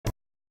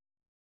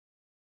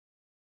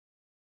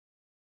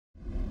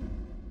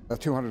The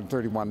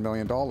 $231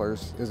 million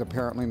is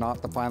apparently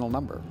not the final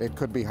number. It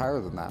could be higher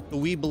than that.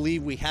 We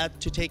believe we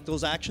had to take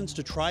those actions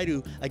to try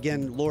to,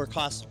 again, lower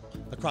costs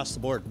across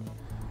the board.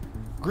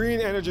 Green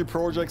energy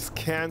projects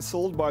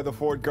cancelled by the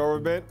Ford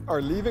government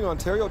are leaving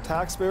Ontario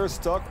taxpayers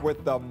stuck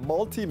with the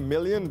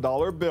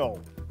multi-million-dollar bill.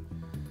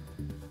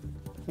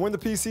 When the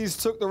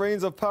PCs took the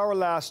reins of power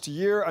last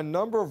year, a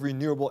number of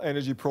renewable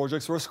energy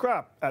projects were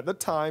scrapped. At the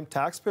time,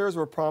 taxpayers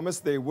were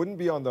promised they wouldn't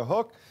be on the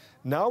hook.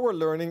 Now we're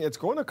learning it's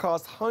going to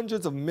cost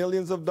hundreds of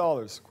millions of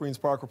dollars. Queen's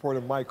Park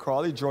reporter Mike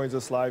Crawley joins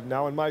us live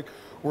now. And Mike,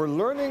 we're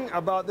learning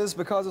about this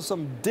because of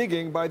some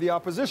digging by the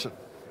opposition.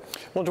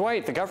 Well,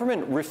 Dwight, the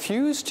government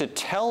refused to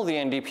tell the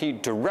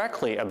NDP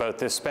directly about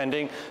this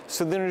spending,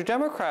 so the New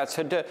Democrats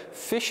had to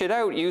fish it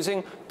out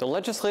using the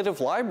Legislative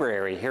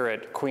Library here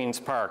at Queen's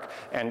Park.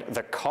 And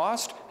the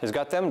cost has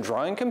got them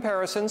drawing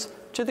comparisons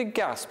to the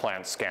gas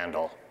plant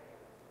scandal.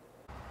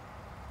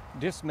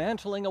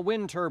 Dismantling a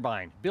wind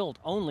turbine built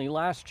only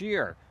last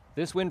year.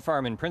 This wind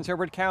farm in Prince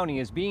Edward County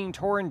is being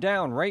torn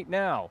down right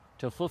now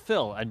to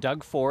fulfill a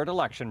Doug Ford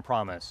election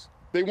promise.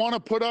 They want to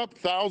put up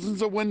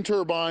thousands of wind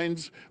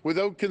turbines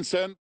without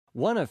consent.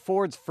 One of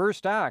Ford's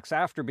first acts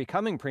after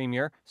becoming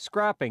premier,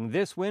 scrapping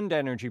this wind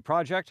energy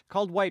project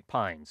called White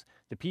Pines.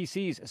 The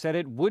PCs said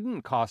it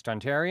wouldn't cost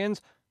Ontarians,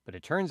 but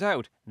it turns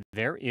out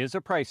there is a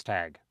price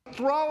tag.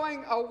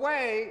 Throwing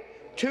away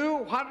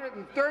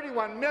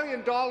 $231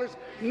 million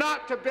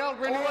not to build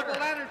renewable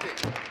energy.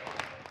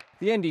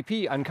 The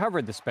NDP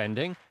uncovered the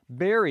spending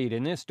buried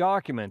in this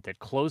document that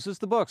closes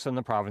the books on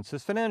the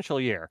province's financial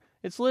year.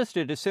 It's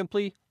listed as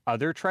simply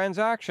other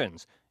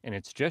transactions, and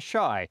it's just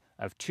shy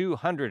of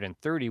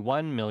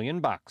 $231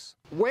 million.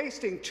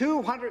 Wasting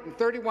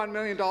 $231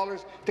 million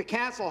to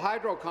cancel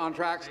hydro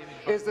contracts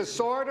is the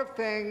sort of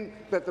thing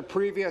that the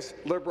previous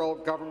Liberal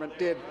government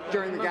did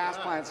during the gas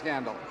plant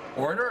scandal.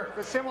 Order.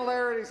 The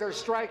similarities are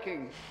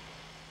striking.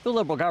 The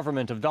Liberal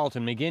government of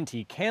Dalton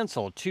McGuinty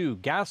cancelled 2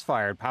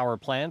 gas-fired power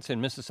plants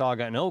in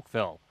Mississauga and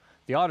Oakville.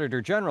 The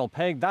Auditor General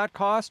pegged that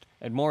cost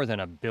at more than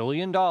 $1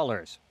 billion.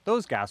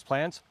 Those gas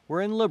plants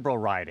were in Liberal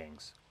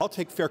ridings. I'll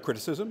take fair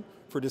criticism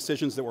for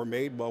decisions that were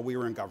made while we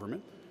were in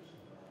government,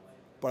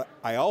 but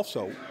I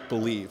also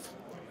believe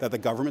that the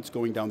government's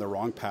going down the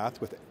wrong path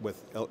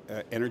with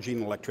energy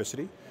and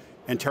electricity,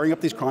 and tearing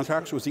up these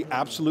contracts was the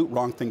absolute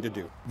wrong thing to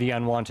do. The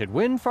unwanted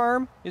wind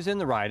farm is in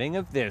the riding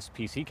of this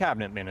PC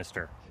cabinet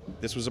minister.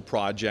 This was a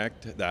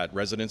project that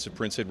residents of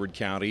Prince Edward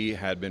County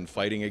had been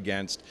fighting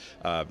against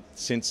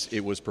since it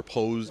was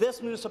proposed.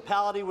 This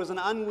municipality was an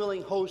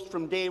unwilling host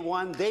from day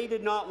one. They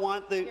did not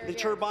want the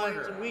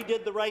turbines, and we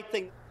did the right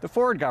thing. The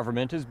Ford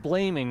government is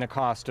blaming the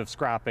cost of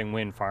scrapping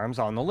wind farms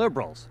on the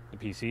Liberals. The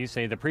PCs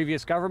say the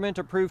previous government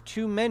approved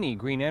too many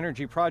green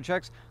energy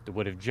projects that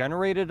would have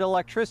generated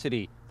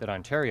electricity that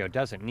Ontario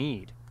doesn't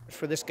need.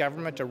 For this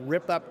government to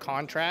rip up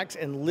contracts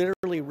and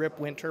literally rip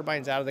wind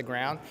turbines out of the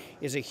ground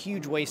is a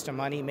huge waste of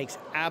money. It makes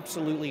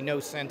absolutely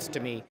no sense to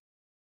me.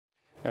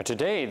 Now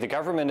today, the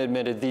government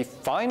admitted the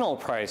final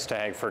price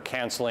tag for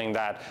cancelling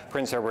that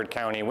Prince Edward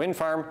County wind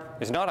farm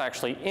is not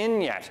actually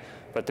in yet.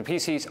 But the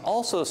PCs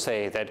also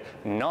say that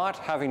not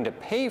having to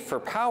pay for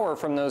power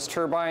from those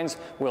turbines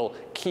will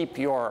keep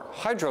your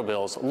hydro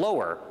bills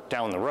lower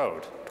down the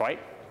road. Dwight?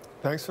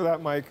 Thanks for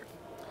that, Mike.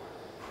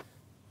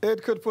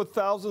 It could put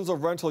thousands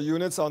of rental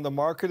units on the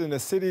market in a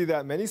city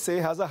that many say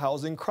has a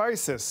housing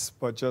crisis.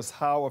 But just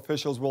how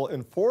officials will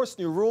enforce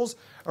new rules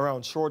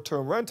around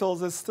short-term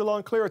rentals is still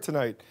unclear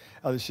tonight.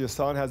 Alicia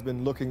San has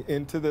been looking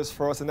into this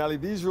for us. And Ali,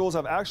 these rules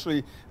have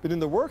actually been in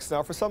the works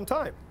now for some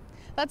time.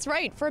 That's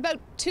right, for about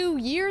 2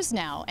 years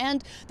now.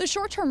 And the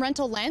short-term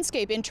rental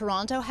landscape in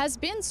Toronto has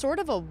been sort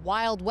of a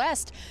wild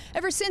west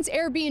ever since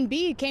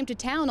Airbnb came to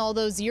town all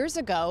those years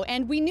ago.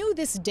 And we knew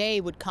this day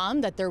would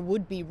come, that there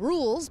would be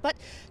rules, but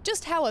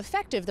just how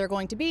effective they're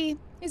going to be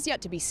is yet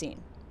to be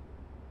seen.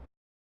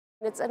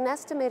 It's an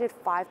estimated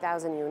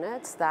 5,000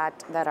 units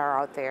that are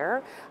out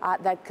there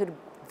that could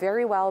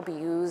very well be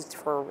used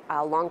for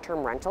long-term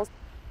rentals.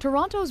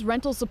 Toronto's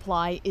rental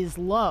supply is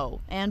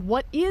low, and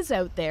what is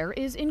out there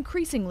is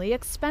increasingly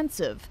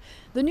expensive.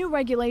 The new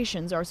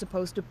regulations are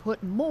supposed to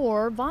put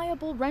more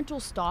viable rental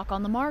stock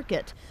on the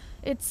market.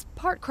 It's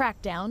part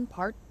crackdown,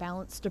 part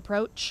balanced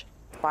approach.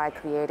 By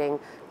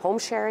creating home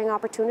sharing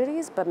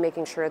opportunities, but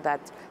making sure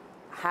that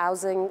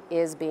housing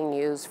is being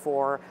used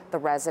for the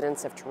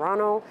residents of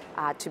Toronto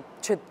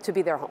to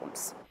be their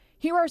homes.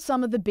 Here are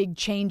some of the big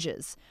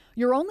changes.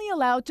 You're only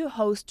allowed to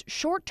host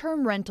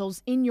short-term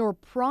rentals in your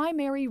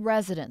primary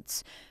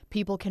residence.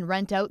 People can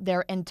rent out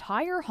their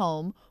entire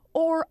home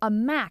or a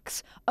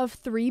max of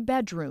 3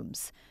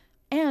 bedrooms.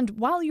 And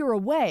while you're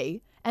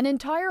away, an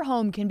entire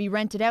home can be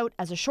rented out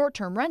as a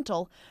short-term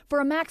rental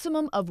for a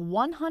maximum of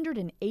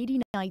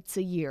 180 nights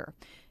a year.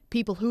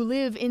 People who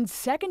live in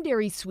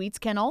secondary suites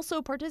can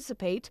also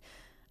participate,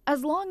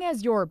 as long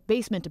as your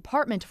basement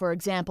apartment, for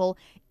example,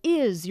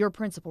 is your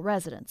principal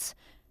residence.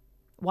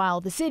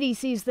 While the city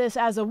sees this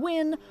as a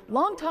win,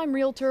 longtime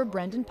realtor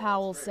Brendan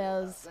Powell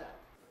says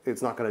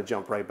it's not going to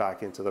jump right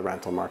back into the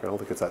rental market. I don't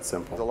think it's that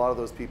simple. A lot of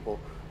those people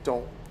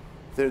don't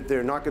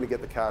they're not going to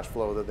get the cash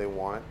flow that they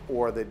want,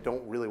 or they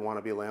don't really want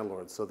to be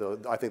landlords. So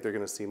I think they're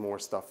going to see more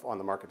stuff on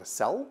the market to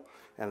sell,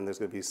 and there's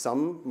going to be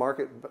some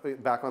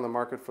market back on the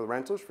market for the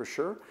renters for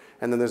sure,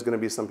 and then there's going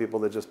to be some people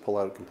that just pull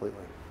out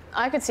completely.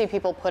 I could see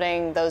people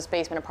putting those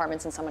basement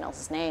apartments in someone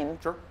else's name.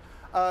 Sure.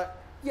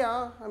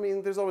 Yeah, I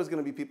mean, there's always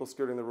going to be people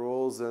skirting the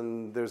rules,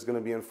 and there's going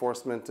to be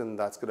enforcement, and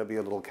that's going to be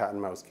a little cat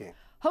and mouse game.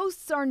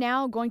 Hosts are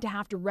now going to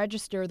have to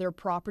register their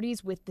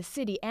properties with the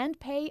city and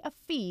pay a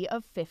fee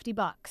of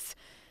 $50.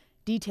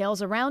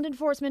 Details around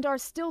enforcement are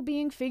still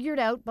being figured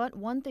out, but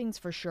one thing's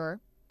for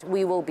sure.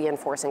 We will be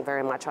enforcing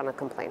very much on a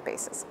complaint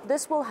basis.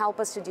 This will help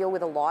us to deal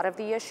with a lot of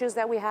the issues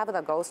that we have with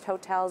the ghost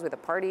hotels, with the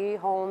party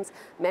homes.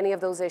 Many of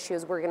those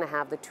issues, we're going to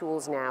have the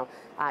tools now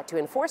to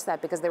enforce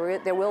that, because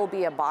there will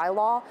be a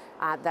bylaw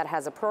that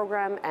has a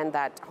program, and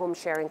that home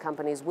sharing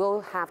companies will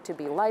have to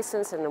be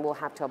licensed and will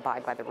have to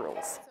abide by the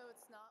rules.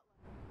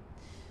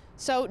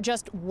 So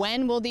just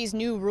when will these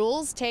new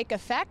rules take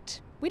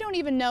effect? We don't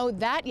even know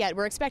that yet.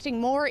 We're expecting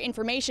more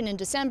information in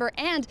December,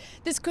 and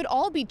this could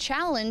all be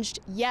challenged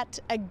yet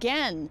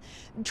again.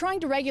 Trying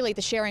to regulate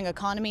the sharing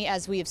economy,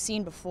 as we have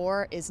seen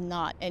before, is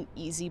not an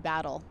easy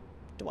battle.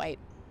 Dwight.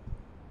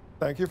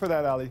 Thank you for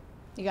that, Ali.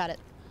 You got it.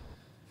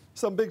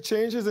 Some big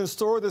changes in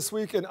store this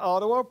week in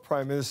Ottawa.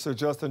 Prime Minister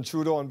Justin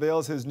Trudeau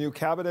unveils his new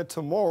cabinet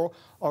tomorrow.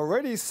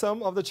 Already,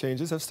 some of the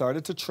changes have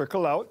started to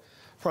trickle out.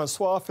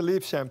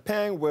 François-Philippe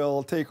Champagne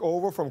will take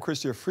over from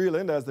Chrystia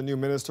Freeland as the new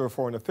Minister of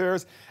Foreign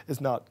Affairs. It's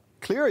not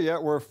clear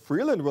yet where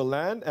Freeland will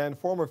land, and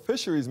former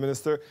Fisheries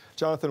Minister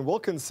Jonathan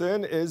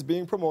Wilkinson is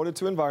being promoted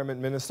to Environment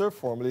Minister,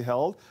 formerly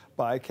held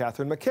by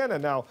Catherine McKenna.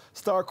 Now,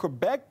 star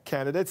Quebec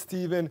candidate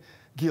Stephen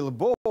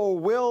Guilbeault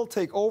will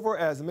take over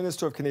as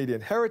Minister of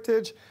Canadian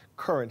Heritage.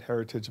 Current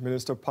Heritage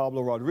Minister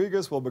Pablo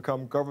Rodriguez will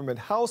become Government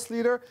House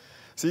Leader.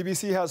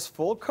 CBC has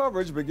full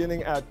coverage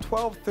beginning at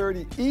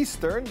 12:30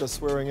 Eastern. The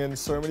swearing-in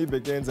ceremony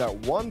begins at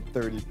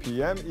 1:30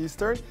 p.m.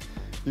 Eastern.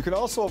 You can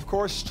also, of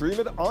course, stream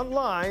it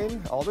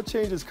online. All the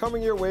changes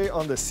coming your way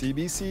on the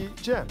CBC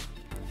Gem.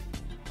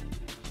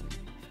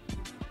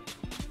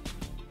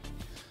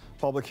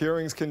 Public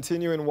hearings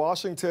continue in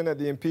Washington at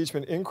the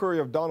impeachment inquiry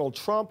of Donald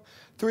Trump.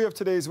 3 of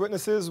today's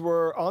witnesses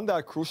were on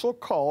that crucial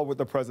call with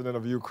the president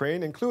of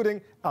Ukraine,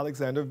 including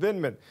Alexander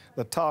Vindman,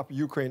 the top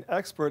Ukraine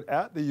expert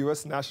at the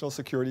U.S. National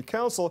Security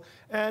Council,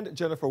 and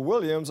Jennifer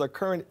Williams, a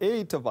current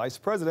aide to Vice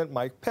President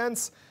Mike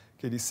Pence.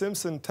 Katie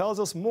Simpson tells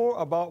us more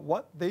about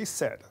what they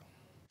said.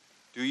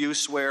 Do you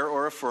swear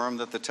or affirm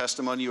that the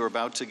testimony you are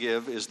about to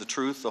give is the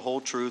truth, the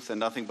whole truth, and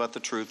nothing but the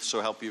truth,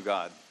 so help you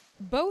God?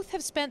 Both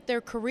have spent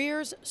their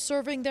careers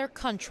serving their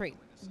country.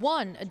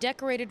 One, a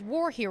decorated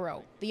war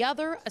hero, the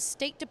other, a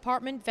State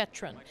Department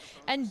veteran.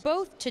 And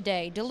both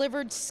today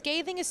delivered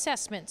scathing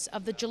assessments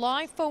of the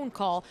July phone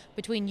call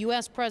between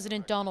U.S.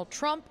 President Donald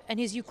Trump and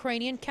his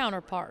Ukrainian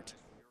counterpart.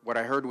 What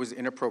I heard was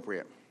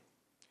inappropriate,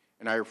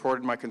 and I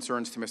reported my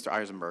concerns to Mr.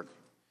 Eisenberg.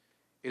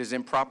 It is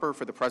improper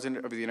for the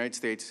President of the United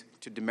States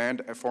to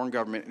demand a foreign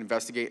government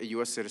investigate a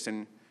U.S.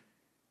 citizen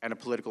and a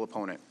political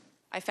opponent.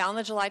 I found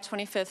the July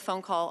 25th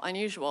phone call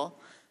unusual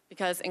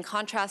because, in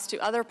contrast to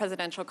other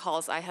presidential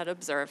calls I had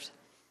observed,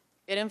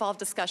 it involved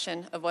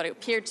discussion of what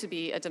appeared to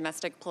be a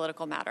domestic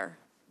political matter.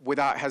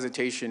 Without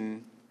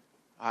hesitation,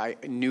 I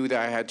knew that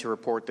I had to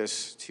report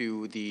this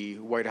to the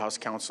White House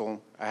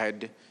counsel. I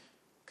had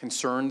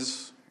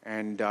concerns,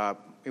 and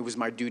it was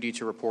my duty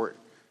to report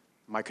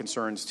my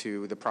concerns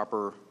to the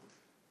proper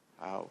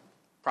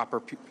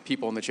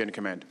people in the chain of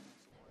command.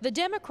 The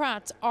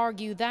Democrats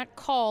argue that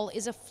call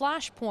is a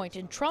flashpoint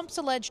in Trump's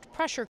alleged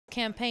pressure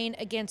campaign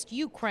against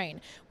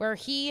Ukraine, where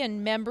he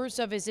and members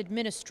of his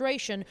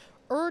administration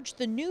urged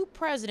the new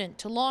president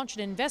to launch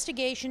an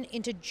investigation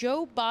into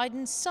Joe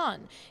Biden's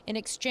son in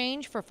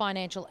exchange for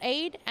financial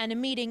aid and a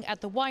meeting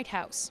at the White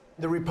House.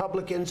 The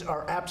Republicans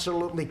are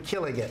absolutely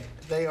killing it.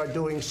 They are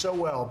doing so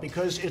well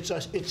because it's a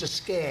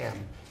scam.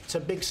 It's a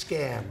big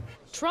scam.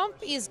 Trump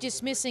is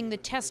dismissing the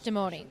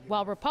testimony,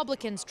 while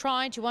Republicans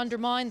try to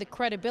undermine the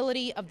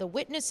credibility of the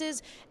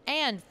witnesses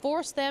and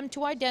force them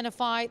to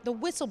identify the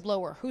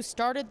whistleblower who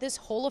started this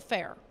whole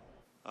affair.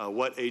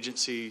 What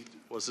agency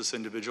was this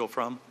individual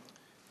from?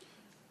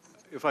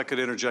 If I could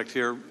interject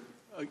here,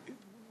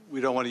 we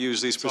don't want to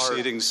use these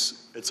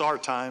proceedings. It's our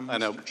time, I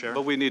know, Mr. Chair.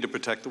 But we need to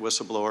protect the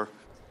whistleblower.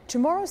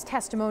 Tomorrow's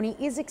testimony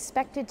is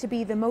expected to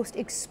be the most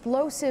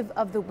explosive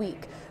of the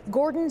week.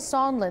 Gordon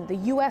Sondland, the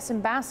U.S.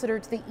 ambassador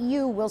to the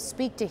EU, will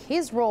speak to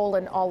his role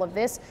in all of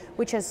this,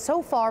 which has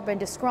so far been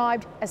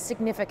described as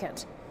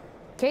significant.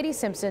 Katie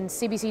Simpson,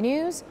 CBC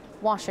News,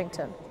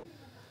 Washington.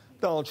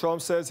 Donald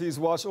Trump says he's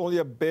watched only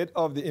a bit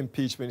of the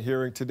impeachment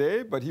hearing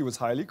today, but he was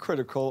highly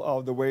critical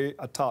of the way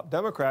a top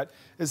Democrat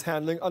is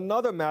handling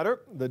another matter,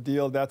 the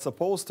deal that's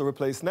supposed to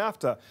replace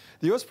NAFTA.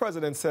 The U.S.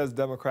 president says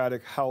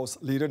Democratic House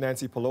Leader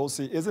Nancy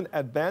Pelosi isn't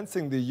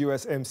advancing the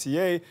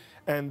USMCA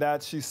and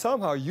that she's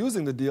somehow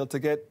using the deal to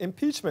get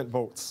impeachment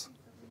votes.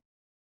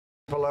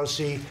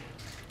 Pelosi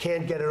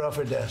can't get it off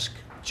her desk.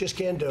 Just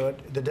can't do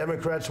it. The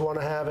Democrats want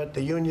to have it.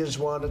 The unions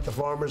want it. The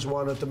farmers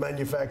want it. The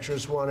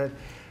manufacturers want it.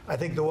 I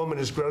think the woman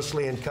is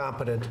grossly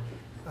incompetent,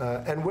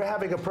 And we're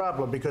having a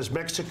problem because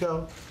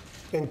Mexico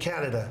and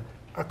Canada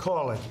are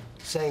calling,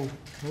 saying,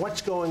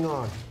 what's going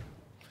on?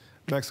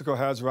 Mexico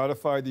has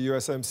ratified the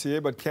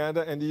USMCA, but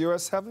Canada and the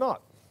U.S. have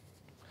not.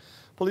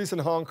 Police in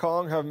Hong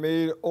Kong have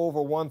made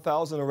over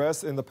 1,000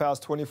 arrests in the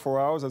past 24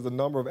 hours as the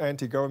number of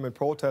anti-government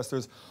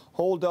protesters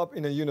holed up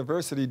in a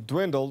university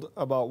dwindled.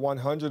 About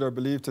 100 are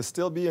believed to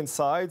still be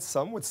inside,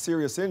 some with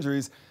serious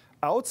injuries.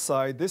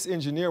 Outside, this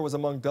engineer was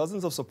among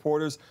dozens of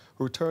supporters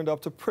who turned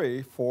up to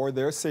pray for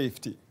their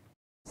safety.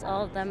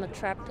 All of them are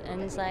trapped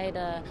inside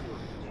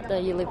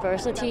the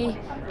university,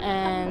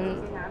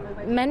 and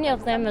many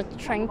of them are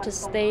trying to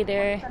stay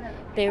there.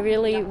 They're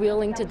really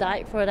willing to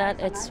die for that.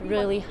 It's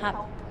really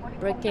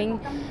heartbreaking,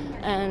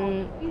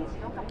 and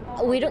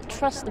we don't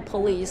trust the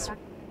police.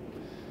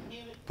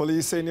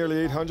 Police say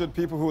nearly 800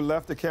 people who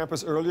left the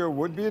campus earlier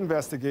would be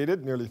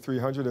investigated. Nearly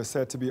 300 are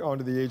said to be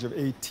under the age of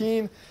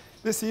 18.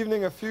 This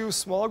evening, a few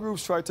small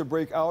groups tried to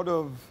break out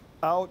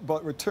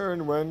but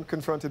returned when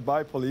confronted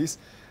by police.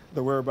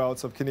 The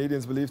whereabouts of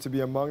Canadians believed to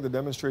be among the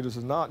demonstrators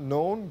is not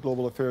known.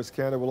 Global Affairs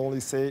Canada will only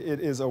say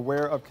it is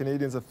aware of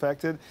Canadians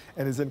affected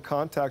and is in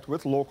contact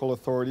with local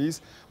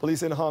authorities.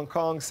 Police in Hong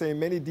Kong say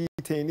many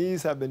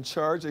detainees have been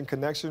charged in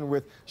connection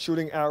with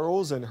shooting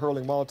arrows and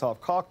hurling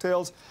Molotov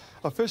cocktails.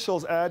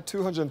 Officials add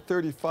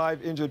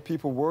 235 injured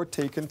people were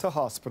taken to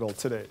hospital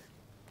today.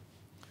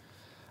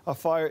 A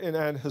fire in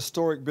an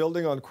historic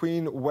building on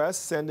Queen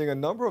West sending a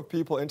number of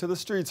people into the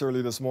streets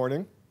early this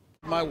morning.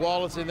 My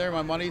wallet's in there,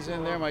 my money's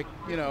in there, my,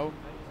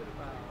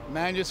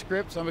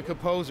 manuscripts. I'm a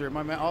composer.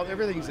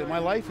 Everything's in. My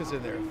life is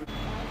in there.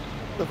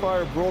 The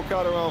fire broke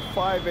out around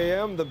 5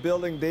 a.m. The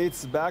building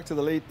dates back to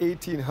the late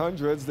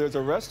 1800s. There's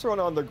a restaurant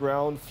on the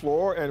ground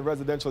floor and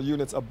residential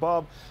units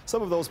above.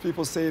 Some of those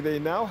people say they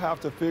now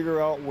have to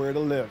figure out where to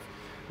live.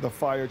 The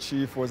fire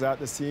chief was at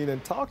the scene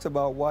and talked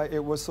about why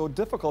it was so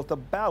difficult to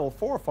battle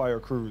for fire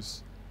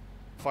crews.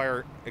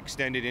 Fire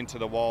extended into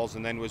the walls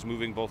and then was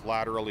moving both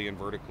laterally and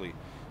vertically.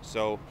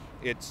 So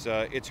it's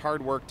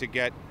hard work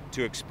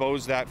to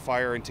expose that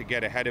fire and to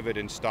get ahead of it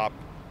and stop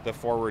the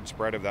forward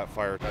spread of that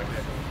fire.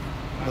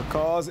 The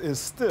cause is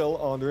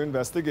still under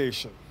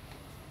investigation.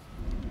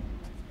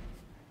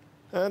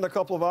 And a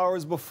couple of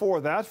hours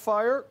before that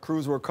fire,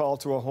 crews were called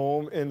to a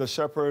home in the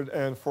Shepherd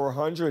and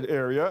 400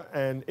 area.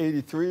 An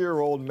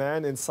 83-year-old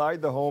man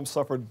inside the home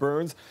suffered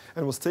burns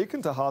and was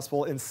taken to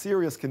hospital in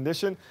serious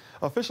condition.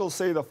 Officials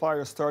say the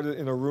fire started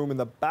in a room in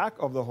the back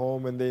of the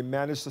home and they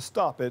managed to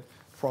stop it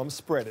from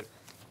spreading.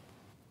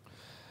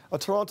 A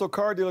Toronto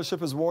car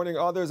dealership is warning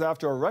others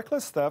after a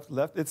reckless theft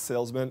left its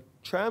salesman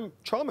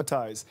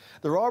traumatized.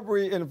 The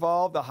robbery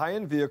involved a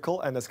high-end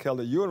vehicle, and as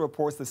Kelda Ewan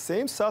reports, the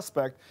same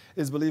suspect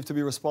is believed to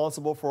be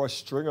responsible for a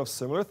string of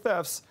similar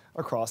thefts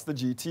across the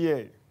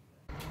GTA.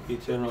 He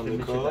turned on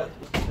the car,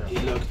 he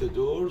locked the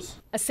doors.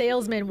 A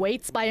salesman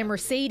waits by a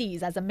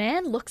Mercedes as a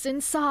man looks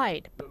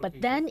inside.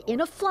 But then, in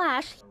a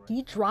flash,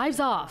 he drives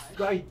off.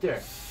 Right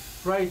there,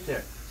 right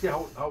there. See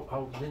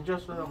how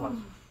dangerous that was?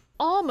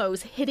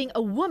 Almost hitting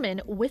a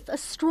woman with a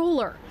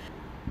stroller.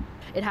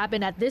 It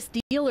happened at this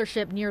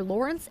dealership near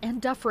Lawrence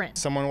and Dufferin.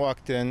 Someone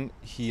walked in,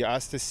 he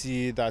asked to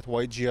see that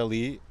white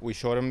GLE. We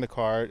showed him the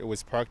car, it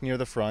was parked near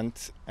the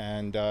front,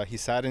 and he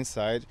sat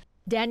inside.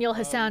 Daniel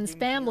Hassan's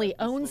family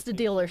owns the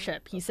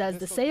dealership. He says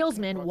the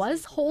salesman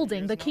was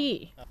holding the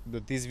key.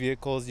 With these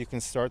vehicles, you can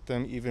start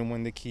them even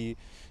when the key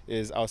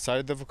is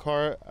outside of the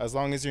car. As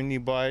long as you're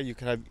nearby, you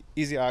can have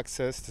easy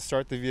access to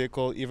start the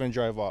vehicle, even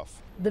drive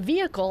off. The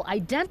vehicle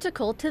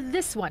identical to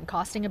this one,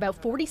 costing about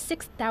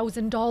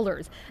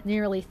 $46,000.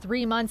 Nearly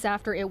 3 months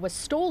after it was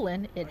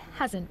stolen, it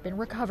hasn't been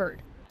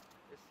recovered.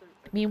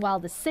 Meanwhile,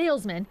 the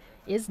salesman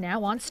is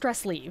now on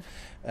stress leave.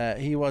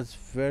 He was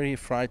very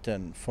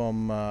frightened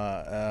from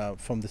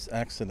this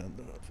accident.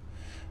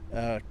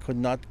 Could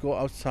not go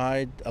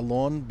outside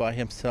alone by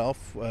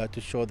himself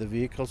to show the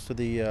vehicles to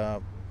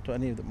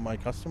any of my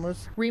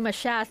customers. Rima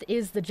Shath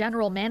is the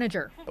general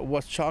manager.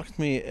 What shocked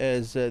me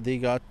is they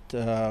got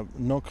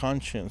no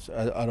conscience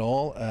at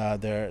all.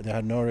 They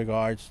had no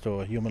regards to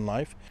human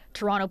life.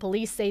 Toronto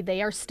police say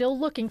they are still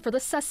looking for the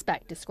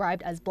suspect,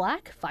 described as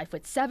black,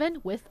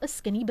 5'7", with a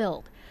skinny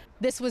build.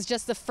 This was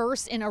just the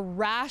first in a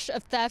rash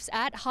of thefts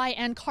at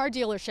high-end car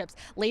dealerships.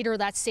 Later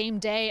that same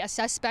day, a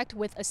suspect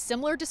with a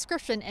similar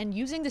description and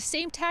using the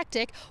same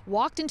tactic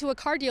walked into a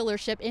car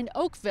dealership in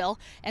Oakville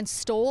and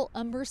stole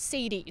a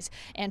Mercedes.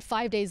 And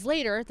 5 days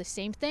later, the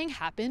same thing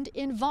happened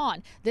in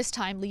Vaughan, this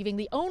time leaving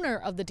the owner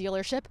of the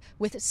dealership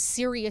with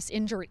serious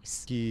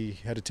injuries. He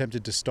had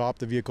attempted to stop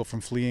the vehicle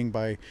from fleeing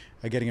by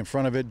getting in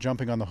front of it,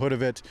 jumping on the hood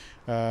of it,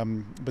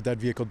 but that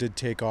vehicle did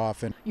take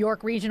off. And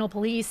York Regional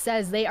Police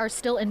says they are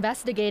still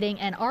investigating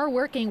and are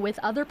working with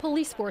other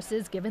police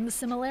forces given the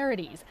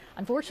similarities.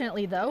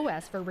 Unfortunately, though,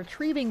 as for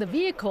retrieving the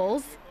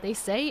vehicles, they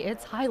say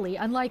it's highly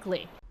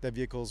unlikely. That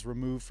vehicle is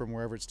removed from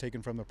wherever it's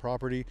taken from the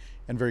property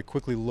and very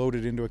quickly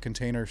loaded into a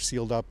container,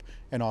 sealed up,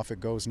 and off it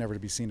goes, never to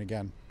be seen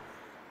again.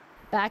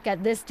 Back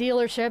at this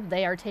dealership,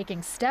 they are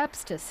taking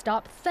steps to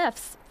stop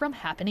thefts from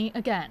happening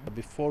again.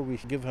 Before we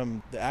give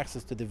him the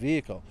access to the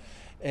vehicle,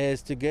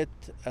 is to get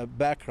a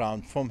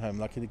background from him,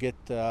 like to get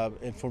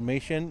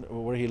information,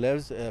 where he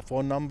lives,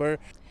 phone number.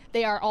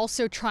 They are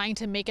also trying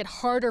to make it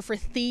harder for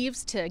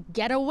thieves to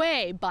get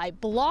away by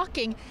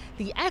blocking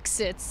the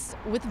exits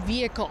with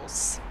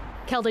vehicles.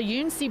 Kelda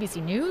Yoon,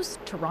 CBC News,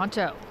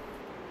 Toronto.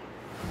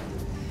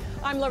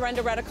 I'm Lorenda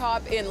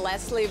Redekop in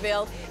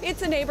Leslieville.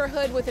 It's a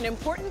neighborhood with an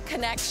important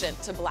connection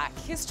to Black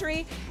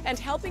history and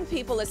helping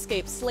people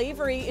escape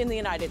slavery in the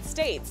United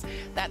States.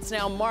 That's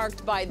now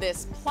marked by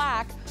this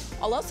plaque.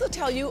 I'll also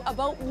tell you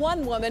about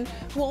one woman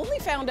who only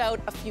found out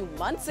a few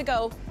months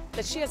ago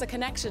that she has a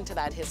connection to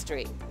that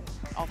history.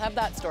 I'll have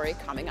that story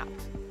coming up.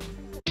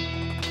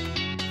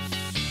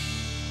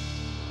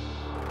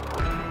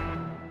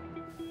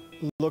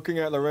 Looking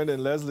at Lorenda in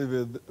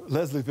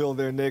Leslieville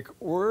there, Nick,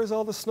 where's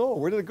all the snow?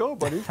 Where did it go,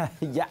 buddy?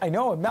 Yeah, I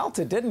know, it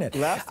melted, didn't it?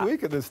 Last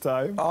week at this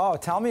time. Oh,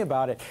 tell me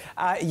about it.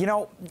 You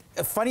know,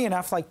 funny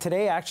enough, like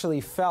today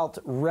actually felt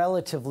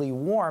relatively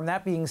warm.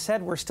 That being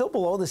said, we're still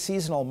below the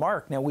seasonal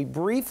mark. Now, we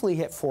briefly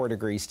hit 4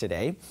 degrees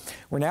today.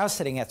 We're now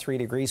sitting at 3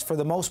 degrees. For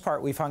the most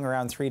part, we've hung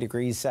around 3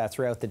 degrees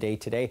throughout the day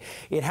today.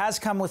 It has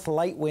come with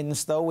light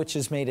winds, though, which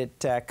has made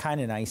it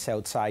kind of nice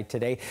outside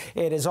today.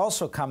 It has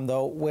also come,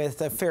 though,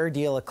 with a fair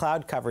deal of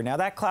cloud cover. Now,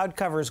 that cloud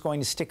cover is going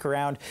to stick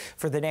around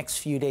for the next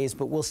few days,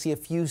 but we'll see a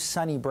few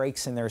sunny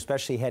breaks in there,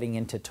 especially heading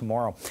into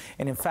tomorrow.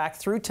 And in fact,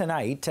 through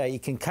tonight, you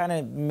can kind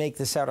of make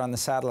this out on the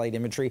satellite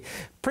imagery.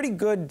 Pretty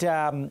good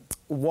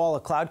wall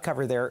of cloud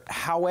cover there.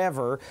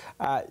 However,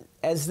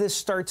 as this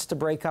starts to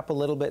break up a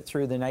little bit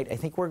through the night, I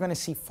think we're going to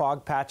see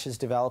fog patches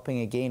developing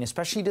again,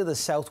 especially to the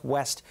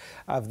southwest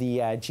of the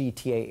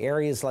GTA.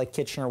 Areas like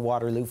Kitchener,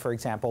 Waterloo, for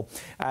example,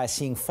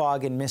 seeing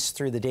fog and mist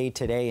through the day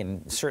today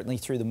and certainly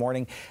through the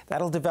morning.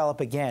 That'll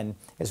develop again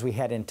as we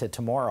head into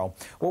tomorrow.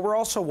 What we're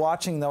also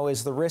watching, though,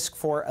 is the risk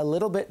for a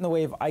little bit in the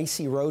way of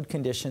icy road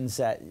conditions.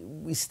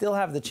 We still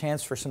have the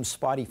chance for some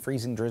spotty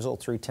freezing drizzle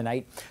through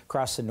tonight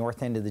across the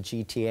north end of the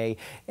GTA,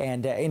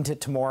 and into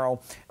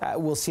tomorrow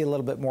we'll see a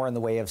little bit more in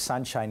the way of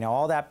sunshine. Now,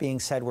 all that being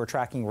said, we're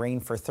tracking rain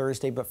for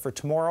Thursday, but for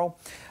tomorrow,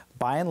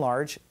 by and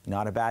large,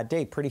 not a bad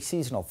day. Pretty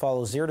seasonal.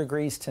 Follows 0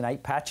 degrees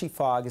tonight. Patchy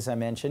fog, as I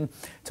mentioned.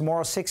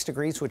 Tomorrow, 6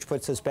 degrees, which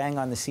puts us bang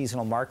on the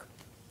seasonal mark.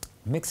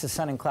 Mix of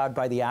sun and cloud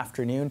by the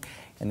afternoon,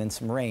 and then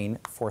some rain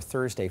for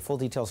Thursday. Full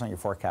details on your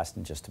forecast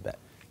in just a bit.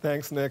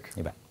 Thanks, Nick.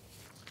 You bet.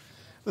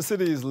 The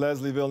city's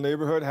Leslieville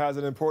neighborhood has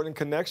an important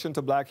connection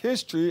to Black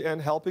history and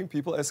helping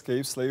people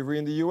escape slavery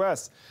in the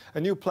U.S.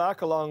 A new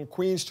plaque along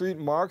Queen Street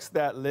marks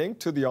that link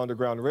to the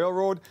Underground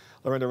Railroad.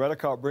 Lorenda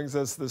Redekop brings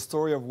us the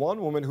story of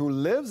one woman who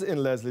lives in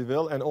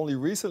Leslieville and only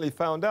recently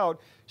found out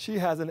she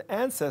has an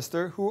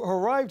ancestor who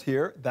arrived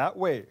here that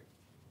way.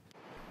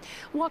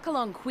 Walk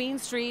along Queen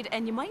Street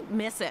and you might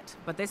miss it,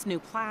 but this new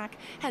plaque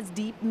has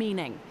deep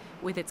meaning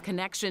with its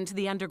connection to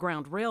the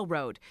Underground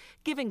Railroad,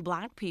 giving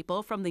Black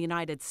people from the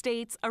United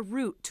States a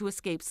route to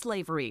escape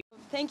slavery.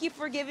 Thank you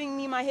for giving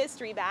me my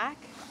history back.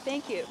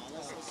 Thank you.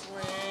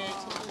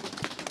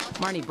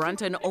 Marnie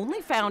Brunton only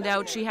found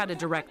out she had a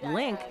direct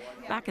link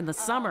back in the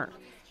summer.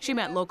 She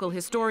met local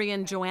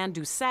historian Joanne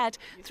Doucette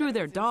through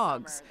their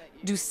dogs.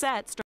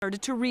 Doucette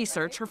started to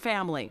research her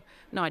family.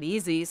 Not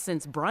easy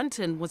since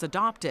Brunton was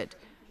adopted.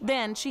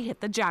 Then she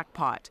hit the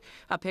jackpot,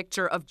 a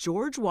picture of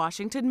George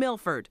Washington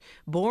Milford,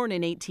 born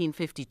in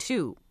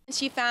 1852.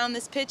 She found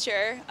this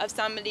picture of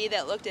somebody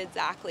that looked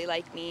exactly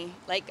like me.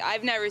 Like,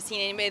 I've never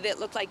seen anybody that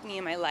looked like me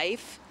in my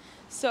life.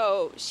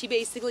 So she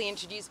basically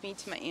introduced me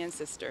to my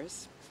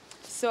ancestors.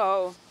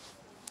 So,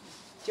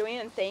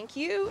 Joanne, thank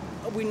you.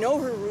 We know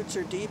her roots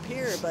are deep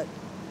here, but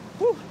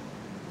whew,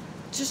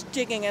 just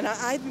digging. And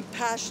I'm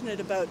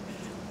passionate about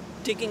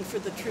digging for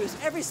the truth.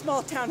 Every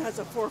small town has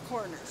a Four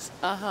Corners.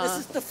 This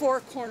is the Four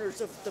Corners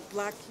of the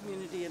Black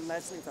community in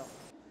Leslieville.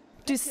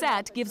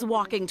 Doucette gives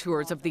walking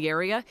tours of the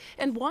area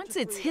and wants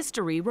its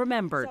history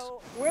remembered.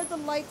 So where the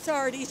lights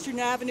are at Eastern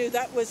Avenue,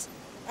 that was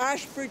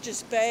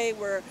Ashbridges Bay,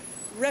 where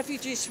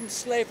refugees from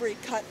slavery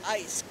cut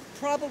ice.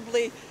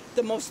 Probably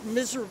the most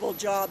miserable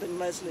job in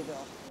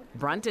Leslieville.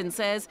 Brunton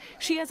says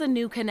she has a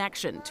new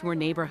connection to her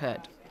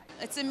neighborhood.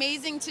 It's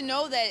amazing to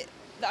know that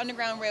the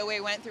Underground Railway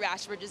went through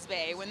Ashbridges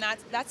Bay, when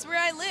that's where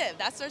I live.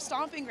 That's our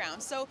stomping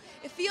ground. So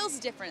it feels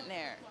different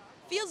there.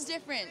 Feels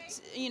different,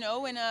 you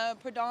know, in a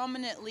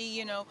predominantly,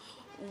 you know,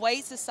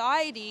 white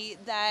society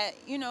that,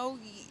 you know,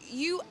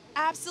 you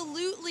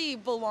absolutely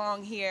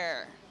belong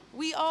here.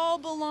 We all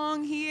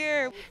belong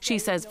here. She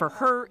says for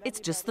her, it's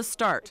just the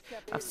start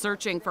of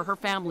searching for her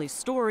family's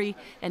story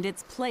and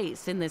its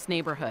place in this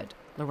neighborhood.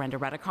 Lorenda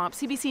Redekop,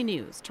 CBC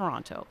News,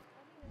 Toronto.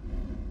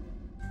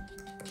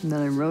 And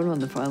then I wrote on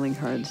the filing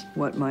cards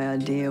what my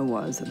idea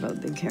was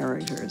about the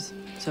characters.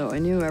 So I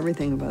knew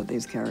everything about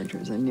these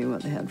characters. I knew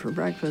what they had for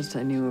breakfast,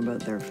 I knew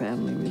about their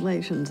family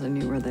relations, I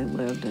knew where they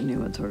lived, I knew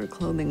what sort of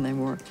clothing they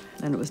wore.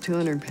 And it was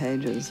 200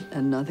 pages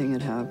and nothing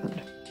had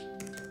happened.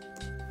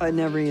 I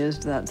never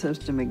used that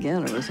system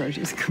again. It was such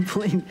a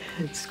complete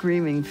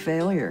screaming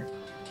failure.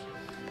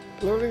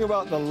 Learning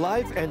about the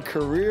life and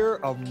career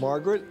of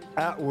Margaret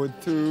Atwood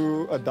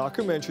through a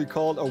documentary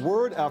called A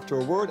Word After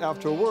a Word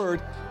After a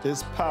Word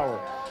is Power.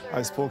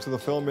 I spoke to the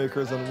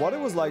filmmakers on what it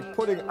was like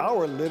putting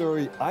our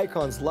literary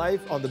icon's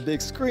life on the big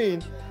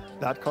screen.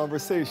 That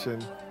conversation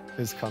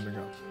is coming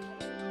up.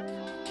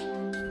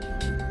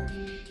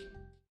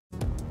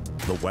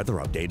 The weather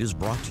update is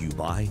brought to you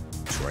by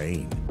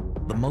Train,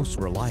 the most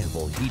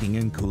reliable heating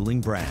and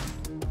cooling brand.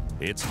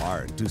 It's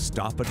hard to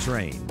stop a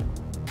train.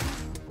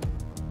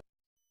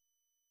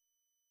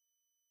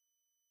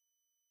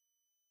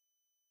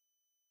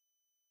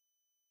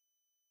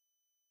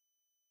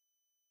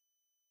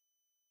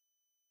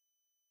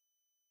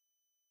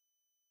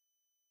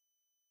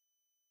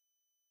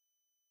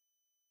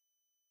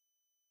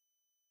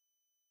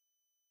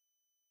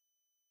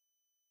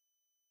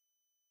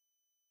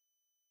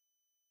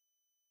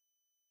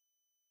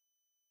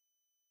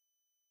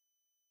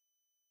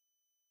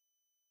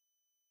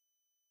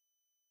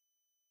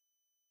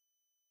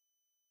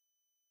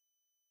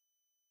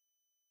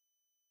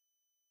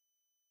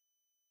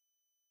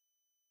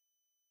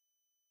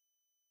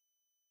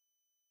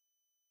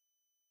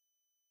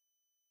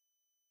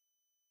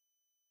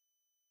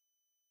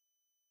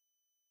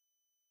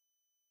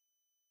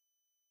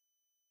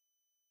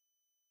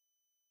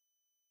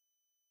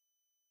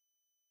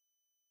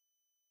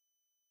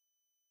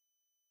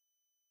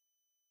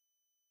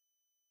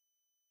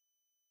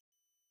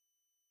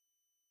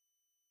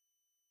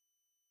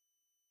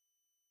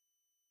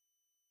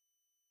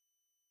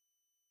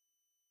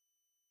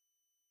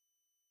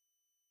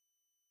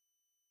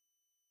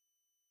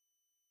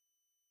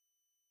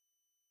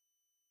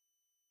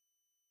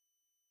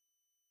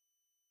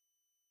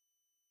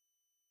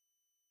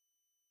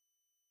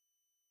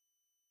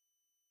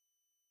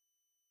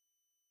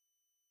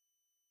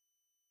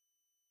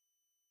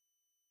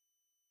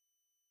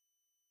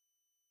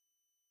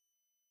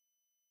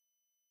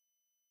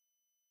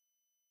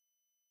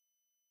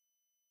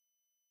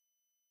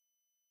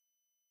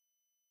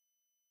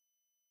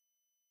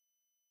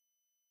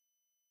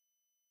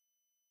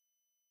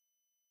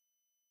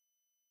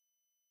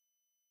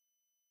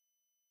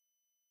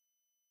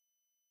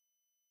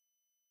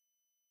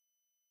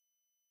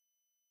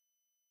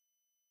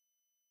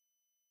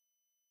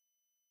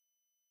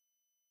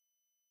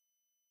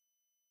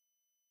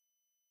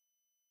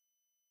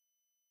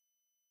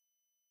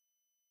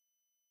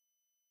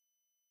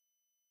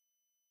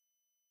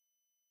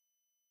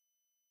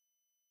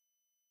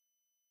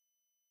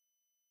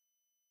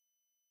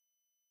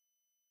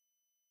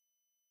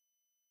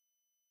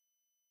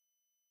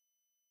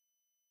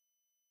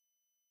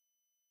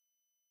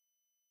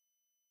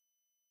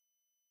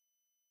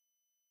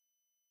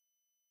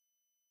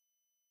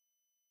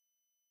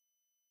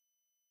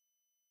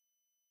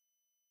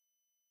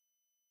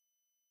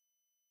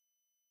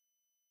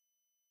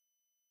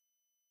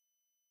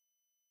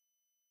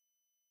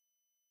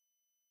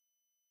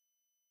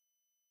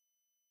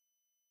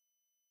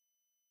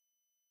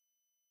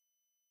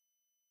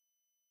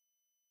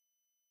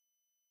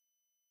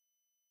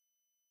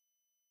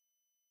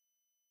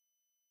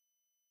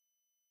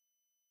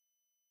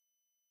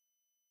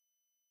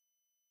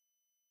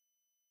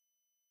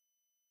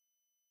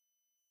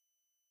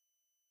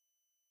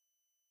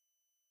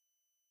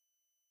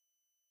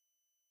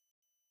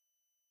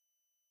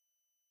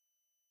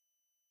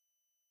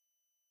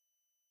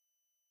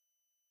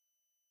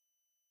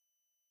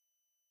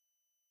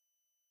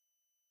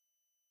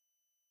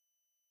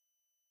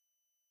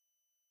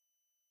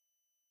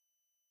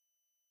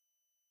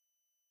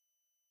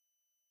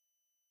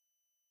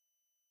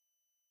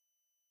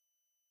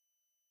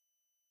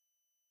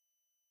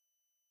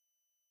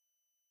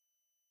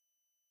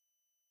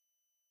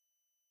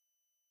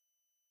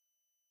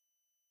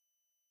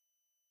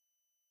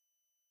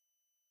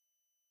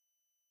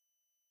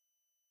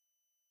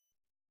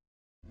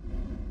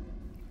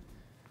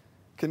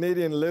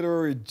 Canadian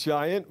literary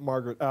giant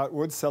Margaret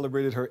Atwood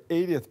celebrated her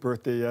 80th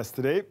birthday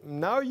yesterday.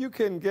 Now you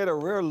can get a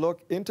rare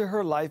look into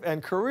her life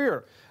and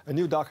career. A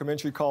new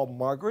documentary called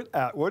Margaret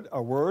Atwood,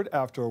 A Word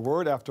After a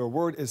Word After a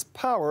Word is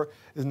Power,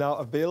 is now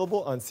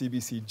available on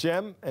CBC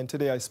Gem. And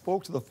today I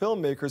spoke to the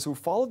filmmakers who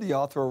followed the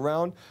author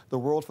around the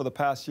world for the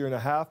past year and a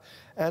half.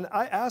 And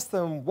I asked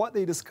them what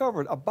they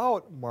discovered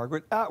about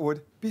Margaret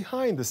Atwood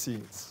behind the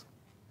scenes.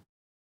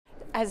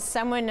 As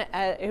someone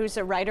who's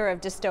a writer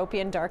of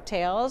dystopian dark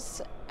tales,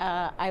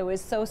 I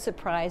was so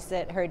surprised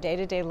that her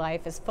day-to-day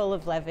life is full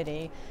of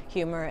levity,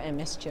 humor, and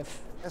mischief.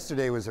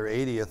 Yesterday was her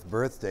 80th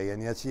birthday,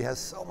 and yet she has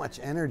so much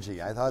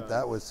energy. I thought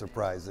that was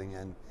surprising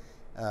and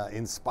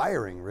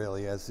inspiring,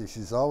 really, as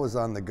she's always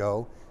on the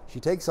go.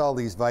 She takes all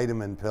these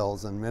vitamin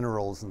pills and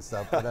minerals and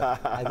stuff, but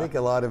I think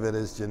a lot of it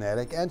is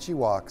genetic, and she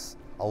walks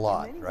a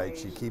lot, right?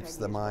 She keeps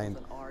the mind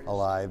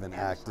alive and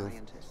active.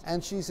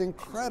 And she's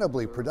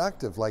incredibly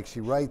productive, like she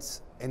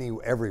writes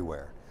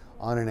everywhere,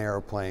 on an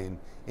airplane,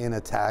 in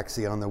a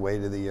taxi on the way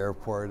to the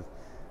airport.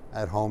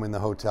 at home in the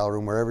hotel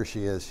room, wherever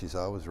she is, she's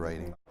always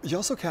writing. You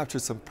also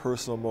captured some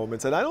personal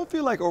moments, and I don't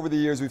feel like over the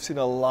years we've seen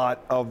a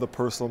lot of the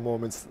personal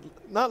moments,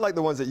 not like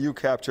the ones that you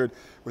captured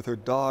with her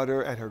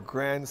daughter and her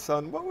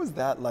grandson. What was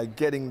that like,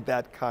 getting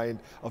that kind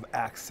of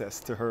access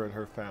to her and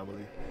her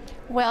family?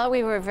 Well,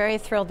 we were very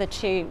thrilled that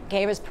she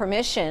gave us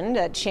permission,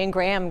 that she and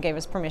Graham gave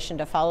us permission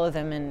to follow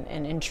them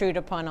and intrude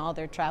upon all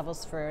their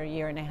travels for a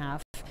year and a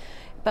half.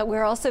 But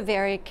we're also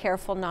very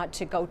careful not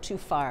to go too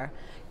far.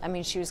 I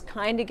mean, she was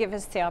kind to give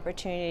us the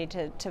opportunity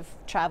to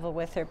travel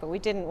with her, but we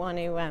didn't want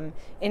to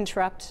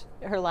interrupt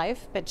her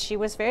life. But she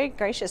was very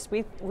gracious.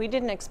 We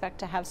didn't expect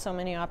to have so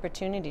many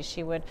opportunities.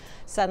 She would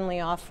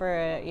suddenly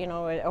offer, you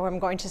know, or I'm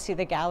going to see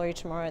the gallery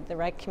tomorrow at the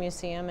Reich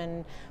Museum,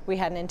 and we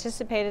hadn't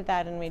anticipated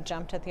that, and we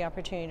jumped at the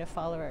opportunity to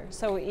follow her.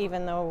 So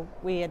even though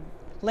we had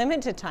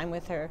limited time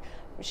with her,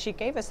 she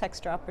gave us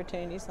extra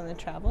opportunities on the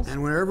travels.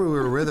 And whenever we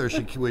were with her,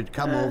 she would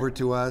come over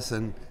to us,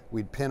 and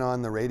we'd pin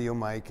on the radio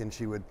mic, and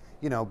she would,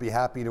 you know, be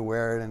happy to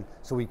wear it, and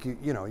so we could,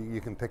 you know, you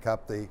can pick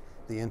up the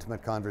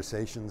intimate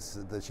conversations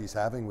that she's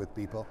having with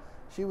people.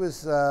 She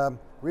was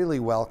really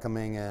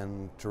welcoming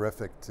and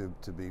terrific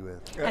to be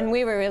with. And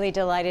we were really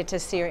delighted to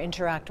see her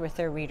interact with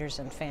her readers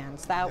and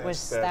fans. That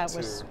was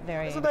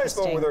very It's a interesting. nice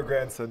moment with her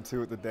grandson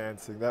too, with the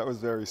dancing. That was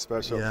very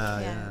special.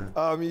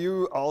 Yeah.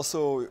 You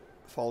also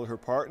followed her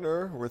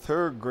partner with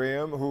her,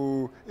 Graham,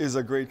 who is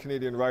a great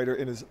Canadian writer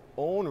in his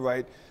own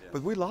right,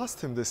 but we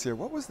lost him this year.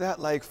 What was that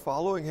like,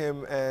 following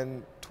him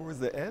and towards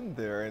the end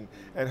there,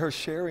 and her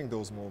sharing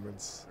those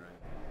moments?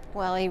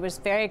 Well, he was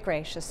very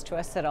gracious to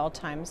us at all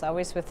times,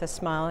 always with a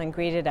smile, and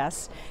greeted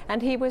us.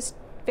 And he was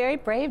very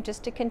brave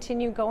just to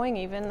continue going,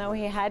 even though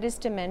he had his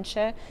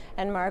dementia.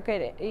 And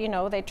Margaret, you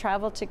know, they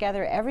traveled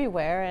together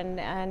everywhere,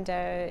 and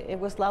it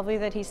was lovely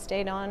that he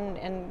stayed on,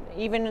 and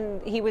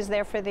even he was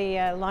there for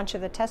the launch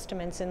of the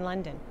Testaments in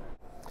London.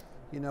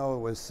 You know, it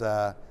was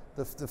the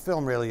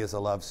film really is a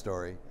love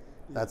story.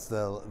 That's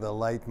the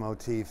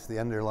leitmotif, the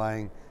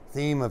underlying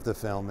theme of the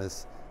film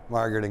is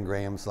Margaret and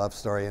Graham's love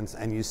story,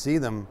 and you see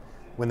them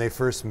when they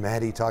first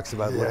met. He talks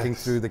about looking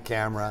through the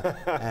camera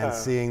and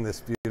seeing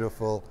this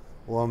beautiful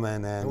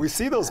woman, and we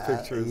see those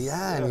pictures.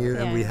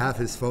 And we have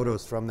his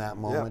photos from that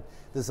moment.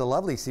 There's a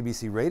lovely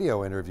CBC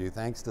radio interview,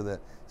 thanks to the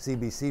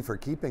CBC for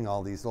keeping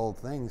all these old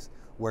things,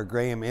 where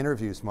Graham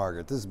interviews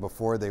Margaret. This is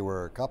before they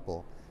were a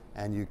couple,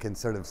 and you can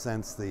sort of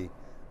sense the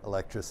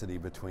electricity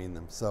between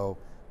them. So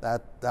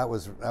that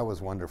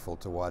was wonderful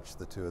to watch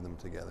the two of them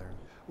together.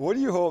 What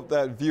do you hope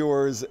that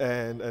viewers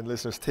and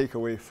listeners take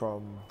away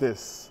from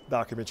this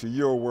documentary,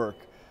 your work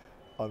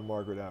on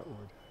Margaret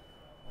Atwood?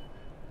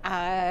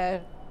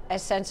 A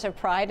sense of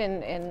pride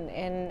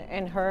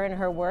in her and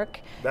her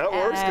work. That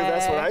works, because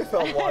that's what I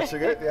felt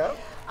watching it, yeah.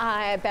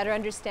 A better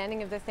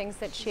understanding of the things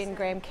that she and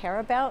Graham care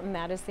about, and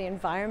that is the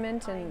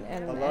environment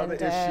and a lot of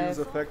the issues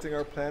affecting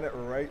our planet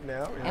right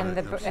now. And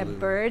the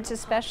birds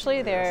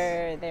especially,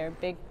 they're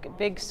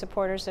big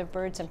supporters of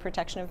birds and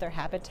protection of their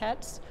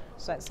habitats.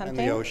 So that's something.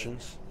 And the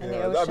oceans. And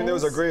the oceans. I mean, there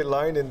was a great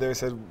line in there that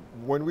said,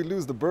 when we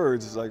lose the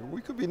birds, it's like, we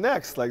could be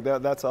next. Like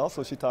that's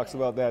also, she talks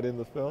about that in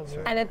the film. Yeah.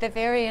 And at the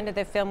very end of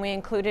the film, we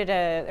included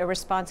a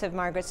response of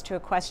Margaret's to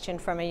a question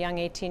from a young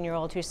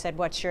 18-year-old who said,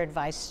 what's your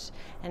advice?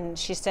 And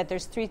she said,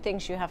 there's 3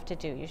 things you have to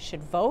do. You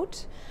should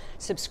vote,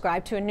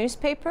 subscribe to a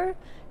newspaper,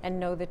 and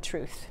know the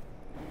truth.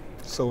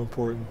 So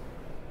important.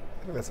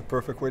 I think that's a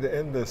perfect way to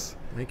end this.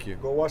 Thank you.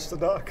 Go watch the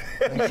doc.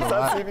 Thanks a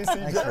lot. CBC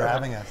Thanks for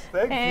having us.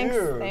 Thanks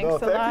you. Thanks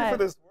thank lot. you for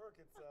this work.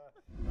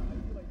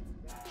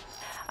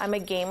 I'm a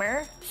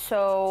gamer,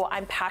 so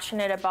I'm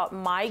passionate about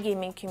my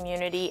gaming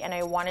community, and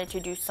I wanted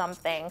to do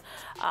something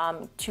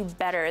to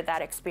better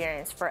that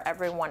experience for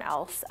everyone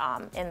else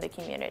in the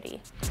community.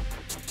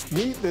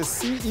 Meet the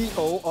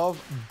CEO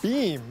of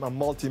Beam, a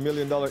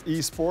multi-million-dollar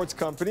esports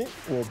company.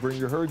 We'll bring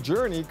you her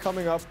journey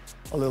coming up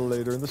a little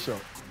later in the show.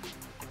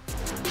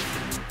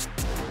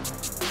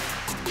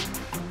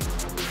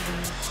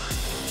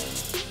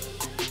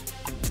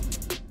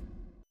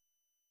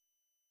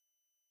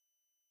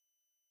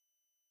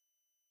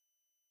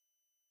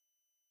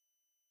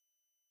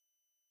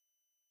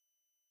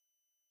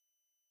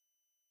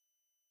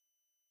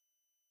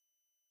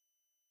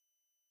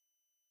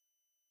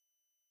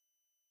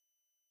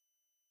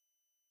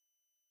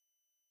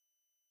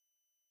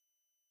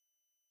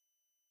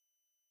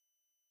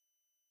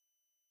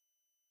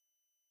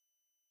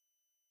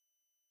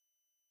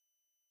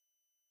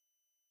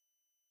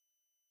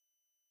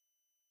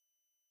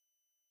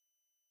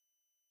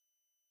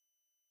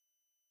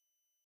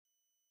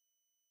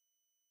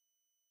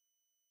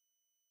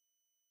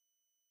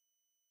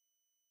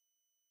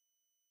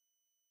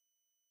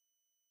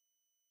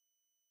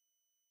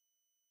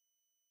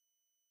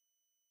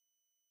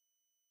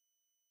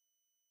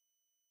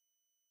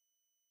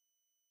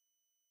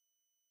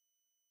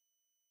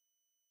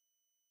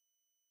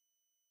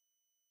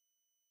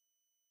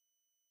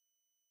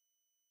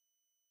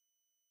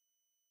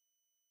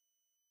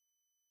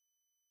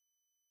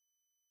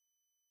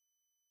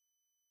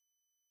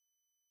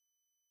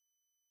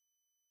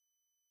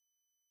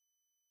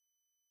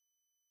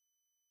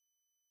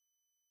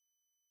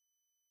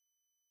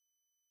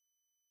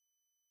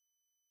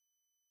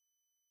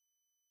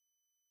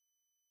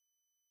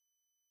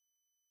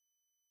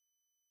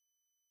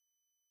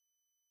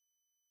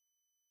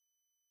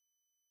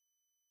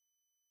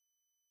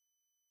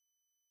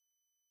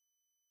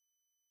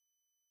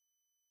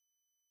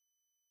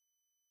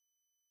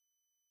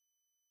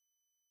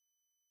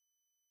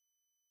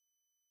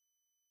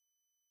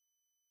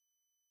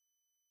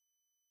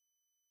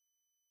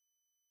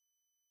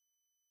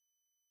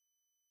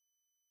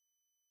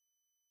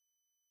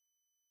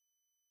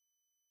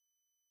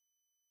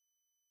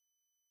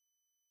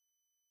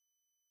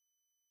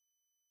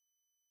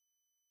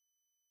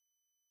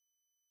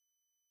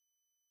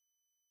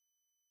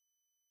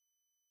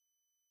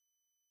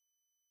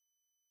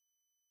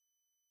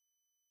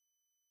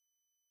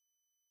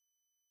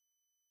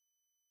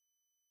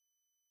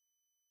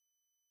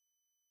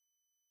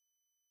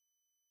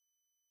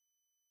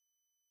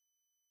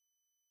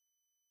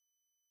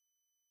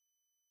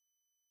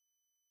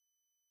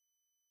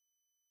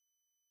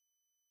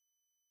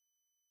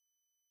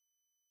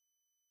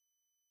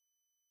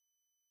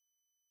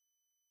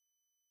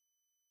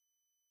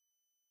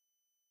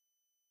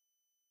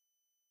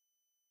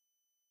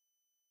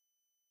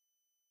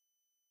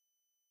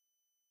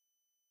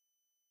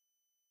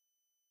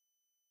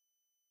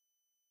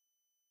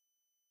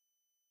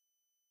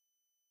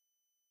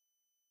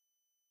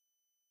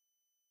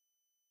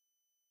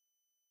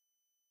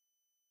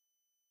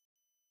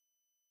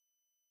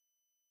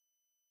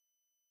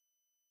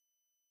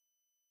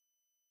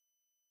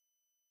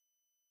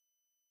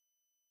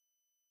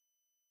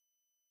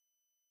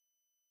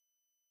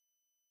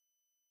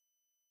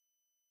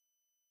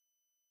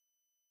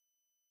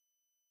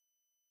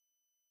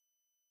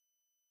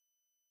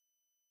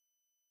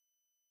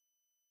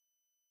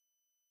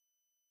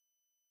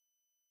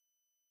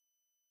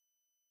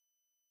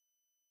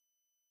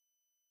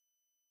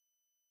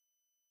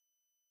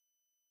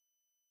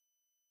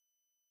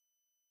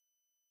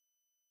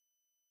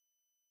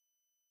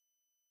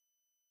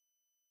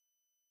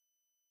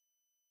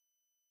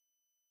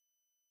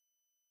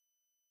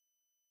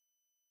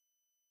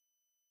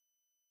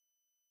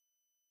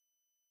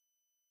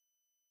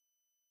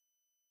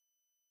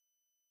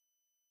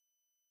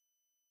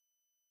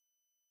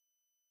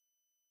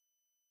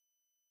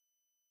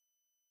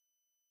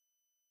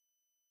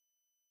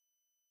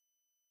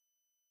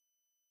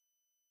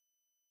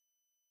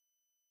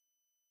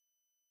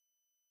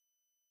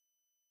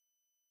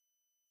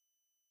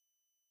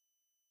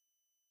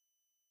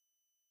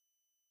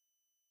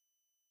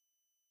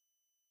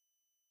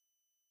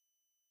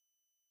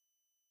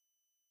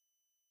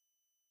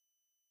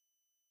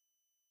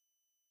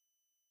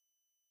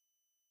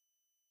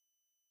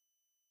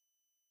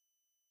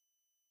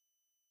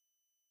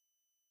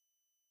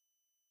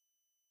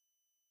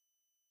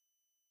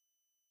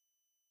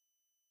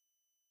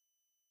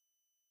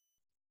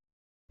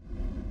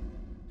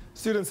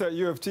 Students at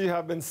U of T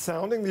have been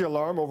sounding the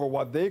alarm over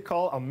what they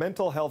call a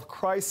mental health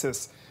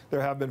crisis. There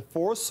have been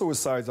 4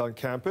 suicides on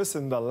campus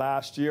in the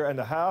last year and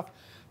a half.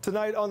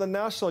 Tonight on The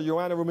National,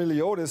 Joanna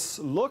Romiliotis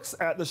looks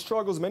at the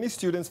struggles many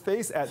students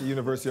face at the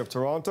University of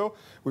Toronto.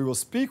 We will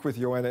speak with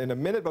Joanna in a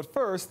minute, but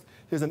first,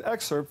 here's an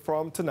excerpt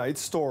from tonight's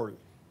story.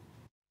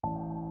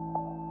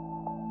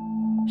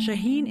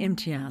 Shaheen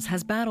Imtiaz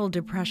has battled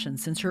depression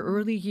since her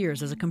early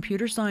years as a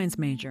computer science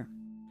major.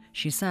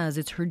 She says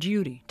it's her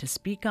duty to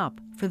speak up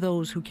for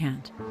those who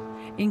can't,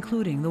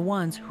 including the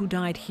ones who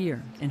died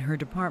here in her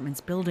department's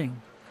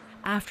building.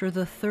 After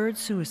the 3rd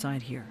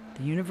suicide here,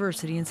 the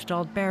university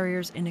installed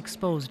barriers in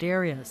exposed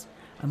areas,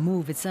 a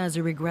move it says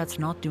it regrets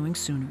not doing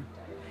sooner.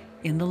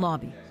 In the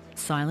lobby,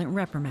 silent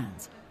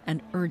reprimands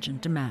and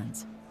urgent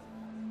demands.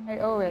 I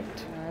owe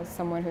it as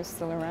someone who's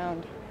still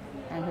around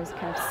and who's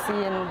kind of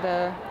seeing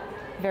the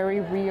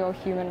very real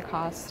human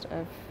cost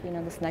of,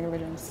 this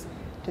negligence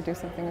to do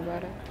something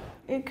about it.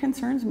 It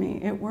concerns me,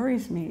 it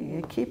worries me,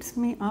 it keeps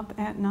me up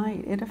at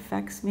night, it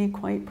affects me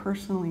quite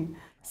personally.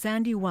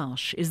 Sandy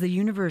Welsh is the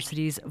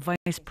university's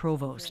vice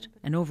provost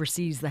and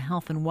oversees the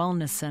health and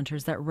wellness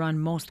centers that run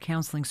most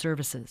counseling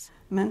services.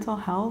 Mental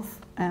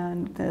health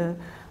and the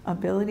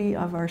ability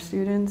of our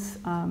students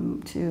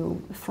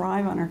to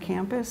thrive on our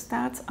campus,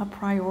 that's a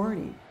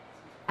priority.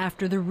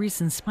 After the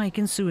recent spike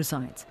in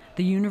suicides,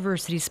 the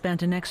university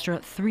spent an extra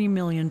 $3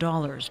 million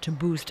to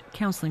boost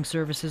counseling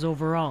services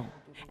overall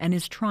and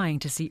is trying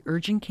to see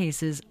urgent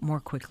cases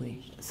more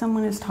quickly.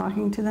 Someone is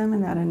talking to them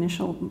in that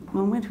initial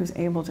moment who's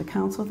able to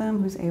counsel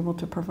them, who's able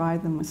to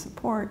provide them with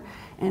support,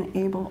 and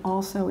able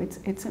also,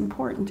 it's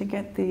important to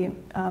get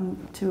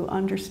to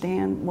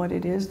understand what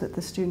it is that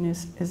the student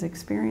is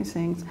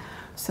experiencing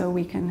so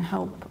we can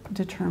help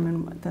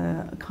determine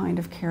the kind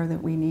of care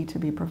that we need to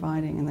be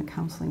providing and the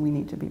counseling we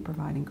need to be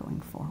providing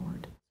going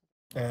forward.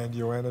 And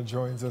Joanna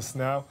joins us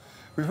now.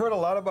 We've heard a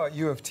lot about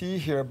U of T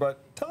here,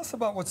 but tell us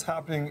about what's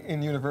happening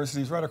in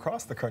universities right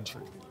across the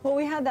country. Well,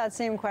 we had that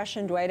same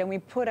question, Dwight, and we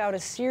put out a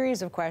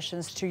series of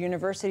questions to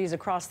universities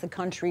across the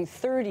country,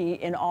 30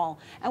 in all.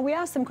 And we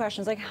asked them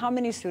questions like how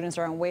many students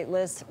are on wait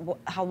lists,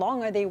 how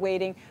long are they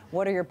waiting,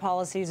 what are your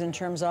policies in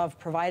terms of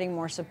providing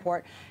more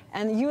support.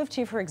 And U of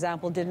T, for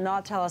example, did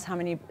not tell us how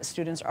many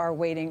students are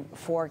waiting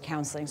for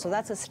counseling. So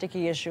that's a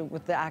sticky issue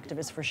with the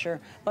activists for sure.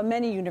 But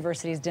many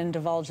universities didn't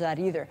divulge that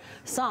either.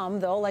 Some,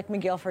 though, like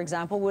McGill, for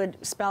example, would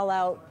spell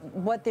out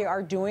what they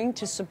are doing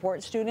to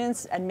support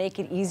students and make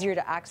it easier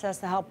to access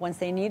the help once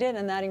they need it.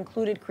 And that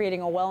included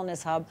creating a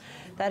wellness hub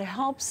that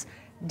helps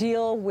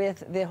deal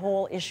with the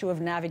whole issue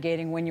of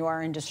navigating when you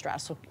are in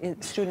distress. So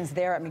students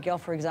there at McGill,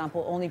 for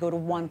example, only go to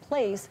one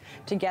place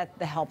to get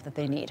the help that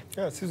they need.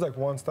 Yeah, it seems like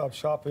one-stop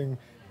shopping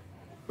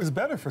is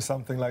better for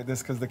something like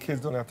this because the kids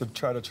don't have to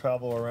try to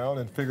travel around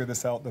and figure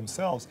this out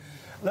themselves.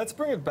 Let's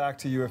bring it back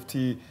to U of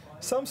T.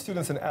 Some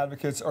students and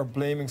advocates are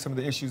blaming some of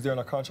the issues there on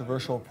a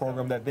controversial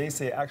program that they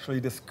say actually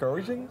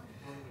discouraging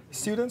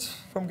students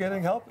from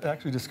getting help. It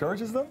actually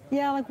discourages them?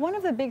 Yeah, like one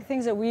of the big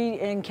things that we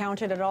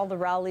encountered at all the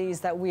rallies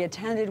that we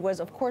attended was,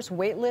 of course,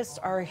 wait lists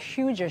are a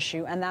huge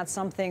issue, and that's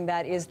something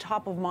that is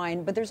top of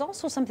mind. But there's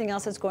also something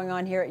else that's going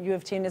on here at U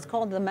of T, and it's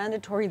called the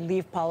mandatory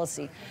leave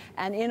policy.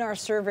 And in our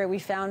survey, we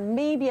found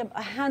maybe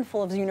a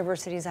handful of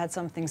universities had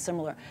something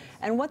similar.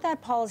 And what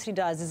that policy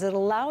does is it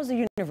allows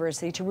a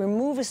university to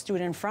remove a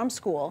student from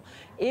school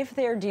if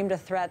they are deemed a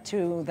threat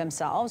to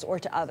themselves or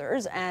to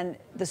others. And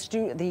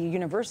the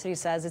university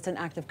says it's an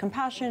act of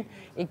compassion.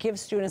 It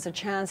gives students a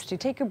chance to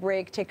take a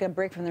break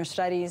from their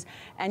studies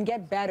and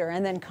get better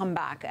and then come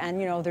back. And,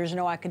 there's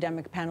no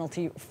academic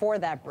penalty for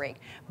that break.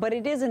 But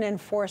it is an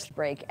enforced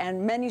break,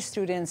 and many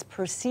students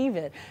perceive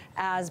it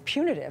as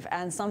punitive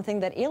and something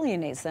that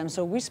alienates them.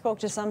 So we spoke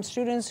to some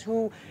students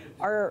who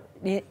are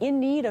in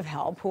need of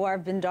help, who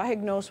have been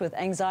diagnosed with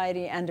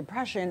anxiety and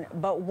depression,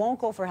 but won't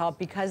go for help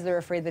because they're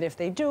afraid that if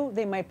they do,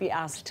 they might be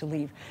asked to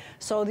leave.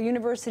 So the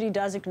university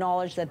does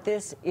acknowledge that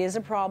this is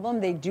a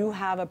problem. They do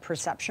have a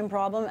perception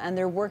problem, and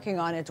they're working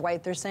on it,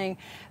 Dwight. They're saying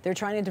they're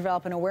trying to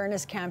develop an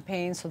awareness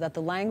campaign so that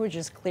the language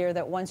is clear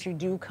that once you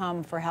do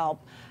come for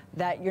help,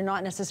 that you're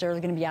not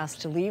necessarily going to be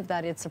asked to leave,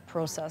 that it's a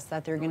process,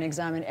 that they're going to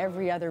examine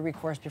every other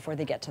recourse before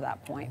they get to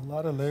that point. A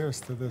lot of layers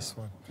to this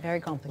one. Very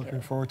complicated.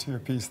 Looking forward to your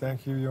piece.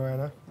 Thank you,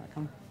 Joanna.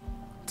 Welcome.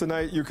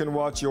 Tonight, you can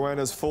watch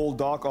Joanna's full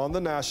doc on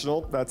The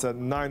National. That's at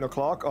 9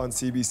 o'clock on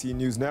CBC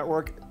News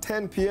Network,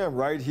 10 p.m.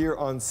 right here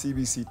on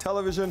CBC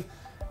Television,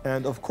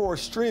 and of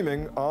course,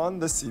 streaming on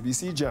the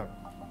CBC Gem.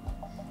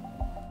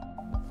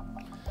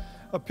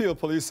 A Peel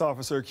police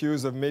officer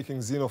accused of making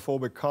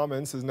xenophobic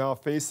comments is now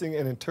facing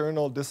an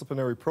internal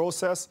disciplinary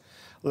process.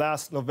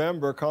 Last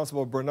November,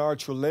 Constable Bernard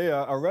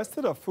Trulea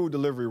arrested a food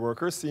delivery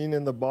worker, seen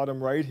in the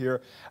bottom right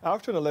here,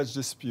 after an alleged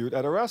dispute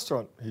at a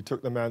restaurant. He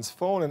took the man's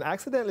phone and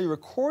accidentally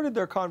recorded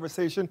their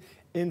conversation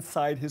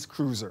inside his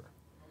cruiser.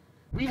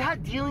 We've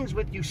had dealings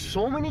with you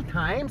so many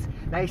times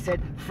that I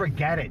said,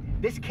 forget it.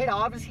 This kid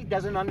obviously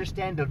doesn't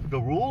understand the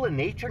rule and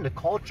nature and the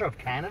culture of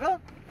Canada.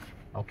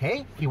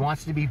 Okay? He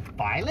wants to be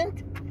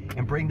violent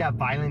and bring that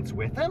violence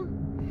with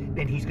him.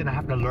 Then he's going to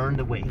have to learn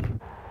the way.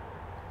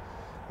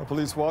 A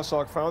police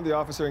watchdog found the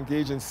officer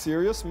engaged in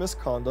serious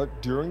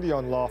misconduct during the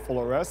unlawful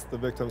arrest. The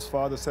victim's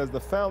father says the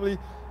family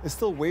is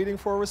still waiting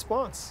for a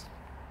response.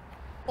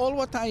 All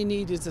what I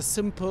need is a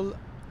simple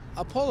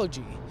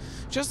apology.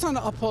 Just an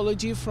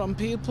apology from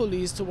Peel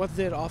Police to what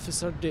their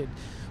officer did.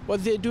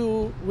 What they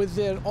do with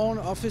their own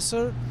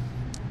officer,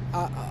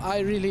 I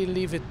really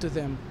leave it to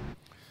them.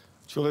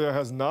 Julia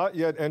has not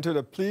yet entered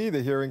a plea.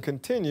 The hearing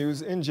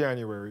continues in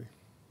January.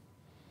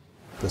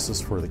 This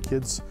is for the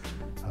kids,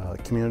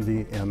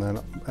 community, and then,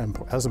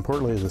 as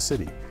importantly, the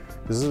city.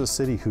 This is a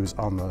city who's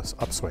on the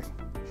upswing.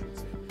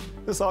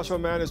 This Oshawa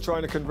man is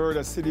trying to convert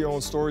a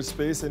city-owned storage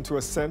space into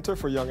a center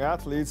for young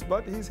athletes,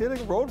 but he's hitting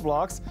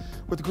roadblocks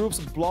with groups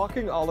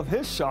blocking all of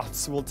his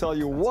shots. We'll tell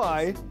you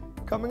why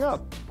coming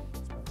up.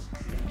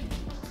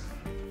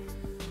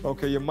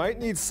 Okay, you might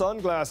need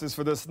sunglasses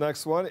for this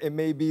next one. It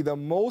may be the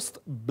most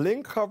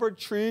blink-covered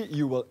tree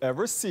you will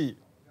ever see.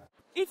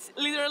 It's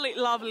literally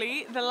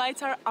lovely. The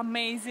lights are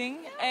amazing,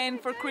 and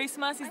for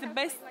Christmas, it's the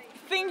best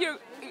thing you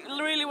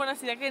really want to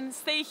see. I can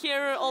stay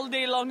here all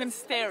day long and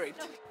stare at it.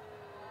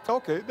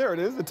 Okay, there it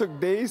is. It took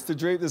days to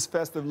drape this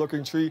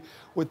festive-looking tree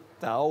with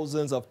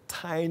thousands of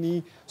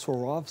tiny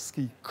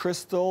Swarovski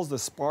crystals. The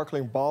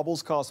sparkling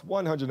baubles cost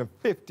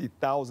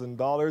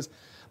 $150,000.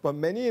 But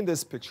many in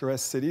this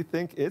picturesque city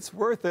think it's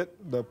worth it.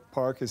 The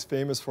park is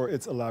famous for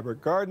its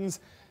elaborate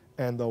gardens,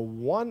 and the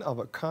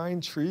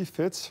one-of-a-kind tree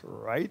fits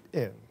right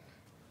in.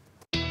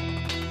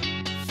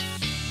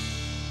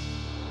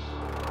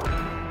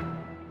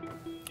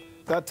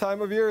 That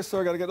time of year, so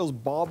I got to get those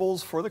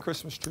baubles for the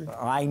Christmas tree.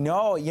 I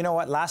know. You know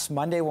what? Last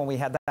Monday when we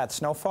had that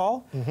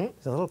snowfall, I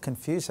was a little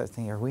confused. I was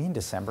thinking, are we in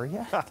December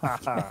yet?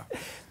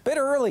 Bit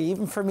early,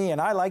 even for me, and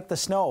I like the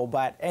snow.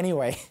 But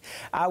anyway,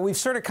 we've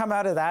sort of come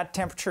out of that.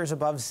 Temperatures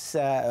above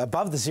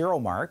the zero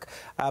mark,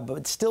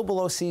 but still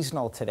below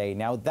seasonal today.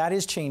 Now, that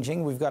is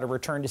changing. We've got a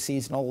return to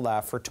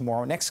seasonal for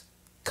tomorrow. Next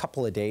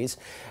couple of days,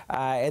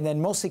 and then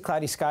mostly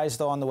cloudy skies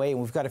though on the way, and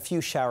we've got a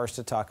few showers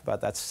to talk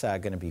about. That's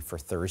going to be for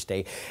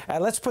Thursday.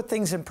 Let's put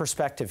things in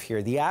perspective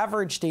here. The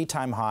average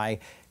daytime high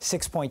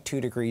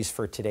 6.2 degrees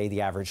for today.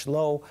 The average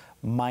low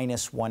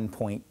minus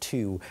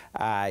 1.2.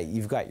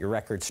 You've got your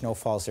record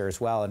snowfalls there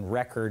as well, and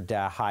record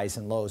highs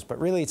and lows, but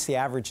really it's the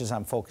averages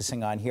I'm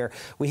focusing on here.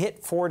 We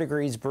hit 4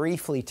 degrees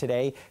briefly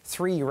today,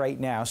 3 right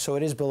now, so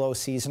it is below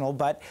seasonal,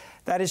 but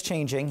that is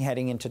changing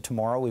heading into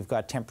tomorrow. We've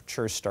got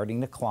temperatures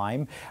starting to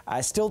climb.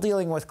 Still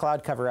dealing with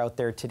cloud cover out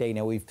there today.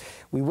 Now we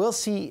will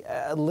see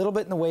a little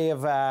bit in the way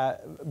of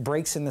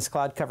breaks in this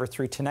cloud cover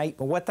through tonight,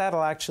 but what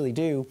that'll actually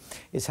do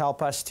is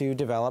help us to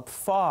develop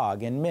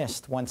fog and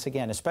mist once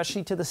again,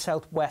 especially to the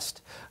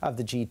southwest of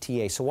the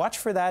GTA. So watch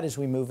for that as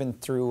we move in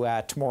through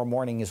tomorrow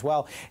morning as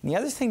well. And the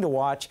other thing to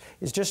watch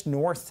is just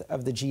north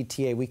of the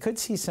GTA. We could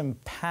see some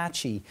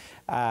patchy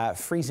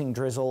freezing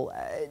drizzle.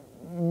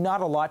 Not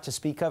a lot to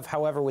speak of.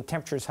 However, with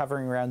temperatures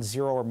hovering around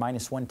 0 or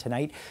 -1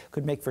 tonight,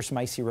 could make for some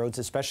icy roads,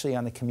 especially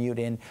on the commute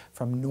in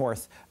from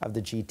north of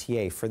the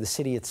GTA. For the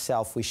city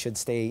itself, we should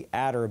stay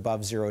at or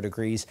above 0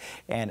 degrees,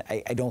 and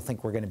I don't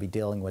think we're going to be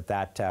dealing with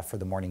that for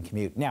the morning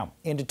commute. Now,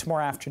 into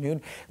tomorrow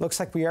afternoon, looks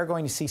like we are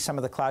going to see some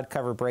of the cloud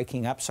cover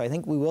breaking up, so I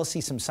think we will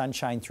see some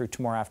sunshine through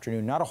tomorrow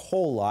afternoon. Not a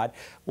whole lot.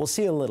 We'll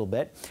see a little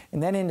bit.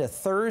 And then into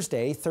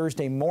Thursday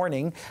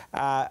morning,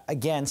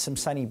 again, some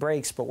sunny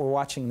breaks, but we're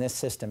watching this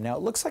system. Now,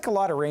 it looks like a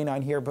lot of rain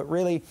on here, but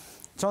really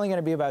it's only going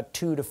to be about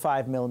 2 to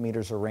 5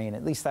 millimeters of rain.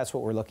 At least that's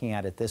what we're looking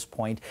at this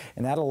point,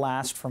 and that'll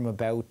last from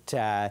about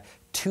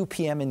 2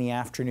 p.m. in the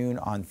afternoon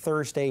on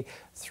Thursday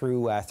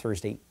through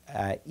Thursday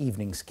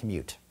evening's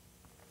commute.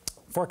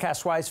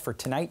 Forecast-wise for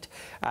tonight,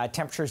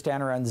 temperatures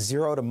down around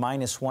 0 to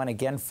 -1.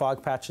 Again,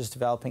 fog patches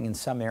developing in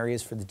some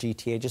areas for the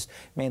GTA, just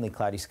mainly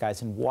cloudy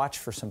skies. And watch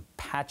for some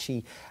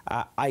patchy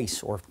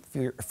ice or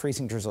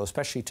freezing drizzle,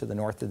 especially to the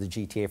north of the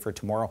GTA for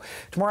tomorrow.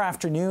 Tomorrow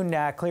afternoon,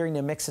 clearing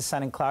to mix of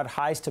sun and cloud,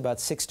 highs to about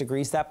 6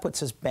 degrees. That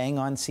puts us bang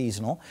on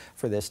seasonal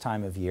for this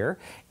time of year.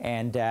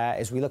 And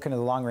as we look into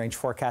the long-range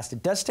forecast,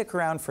 it does stick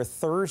around for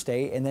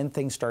Thursday, and then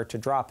things start to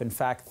drop. In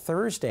fact,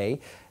 Thursday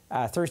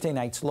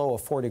night's low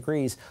of 4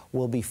 degrees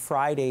will be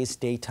Friday's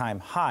daytime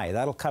high.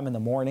 That'll come in the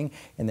morning,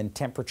 and then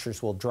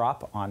temperatures will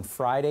drop on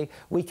Friday.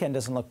 Weekend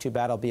doesn't look too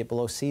bad, albeit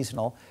below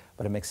seasonal,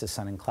 but a mix of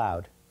sun and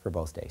cloud for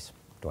both days.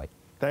 Dwight.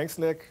 Thanks,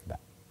 Nick.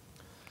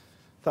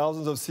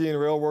 Thousands of CN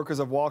Rail workers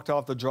have walked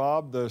off the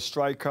job. The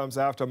strike comes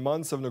after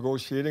months of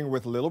negotiating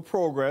with little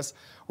progress.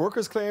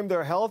 Workers claim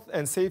their health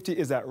and safety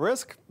is at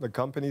risk. The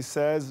company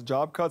says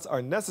job cuts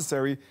are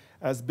necessary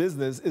as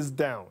business is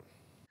down.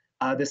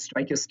 This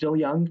strike is still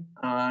young.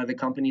 The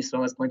company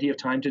still has plenty of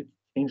time to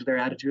change their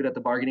attitude at the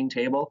bargaining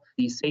table.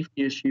 The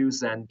safety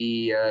issues and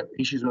the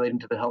issues relating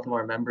to the health of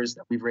our members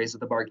that we've raised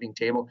at the bargaining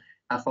table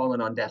have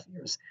fallen on deaf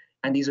ears.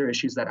 And these are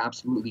issues that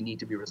absolutely need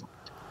to be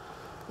resolved.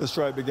 The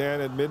strike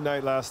began at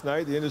midnight last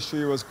night. The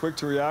industry was quick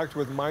to react,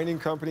 with mining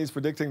companies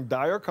predicting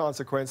dire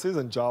consequences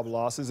and job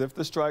losses if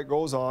the strike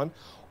goes on.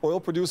 Oil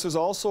producers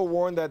also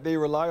warned that they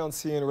rely on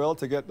CN Rail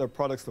to get their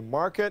products to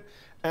market.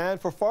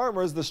 And for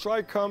farmers, the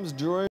strike comes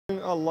during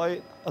a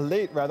late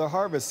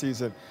harvest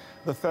season.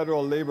 The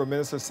federal labor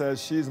minister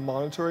says she's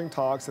monitoring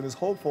talks and is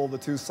hopeful the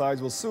two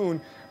sides will soon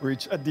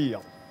reach a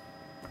deal.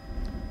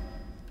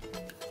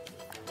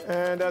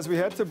 And as we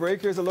head to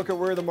break, here's a look at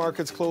where the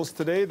markets closed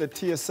today. The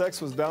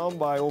TSX was down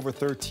by over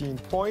 13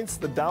 points.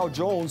 The Dow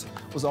Jones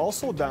was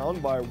also down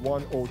by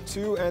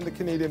 102, and the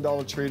Canadian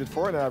dollar traded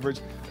for an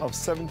average of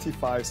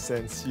 75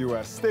 cents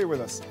US. Stay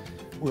with us.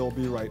 We'll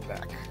be right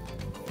back.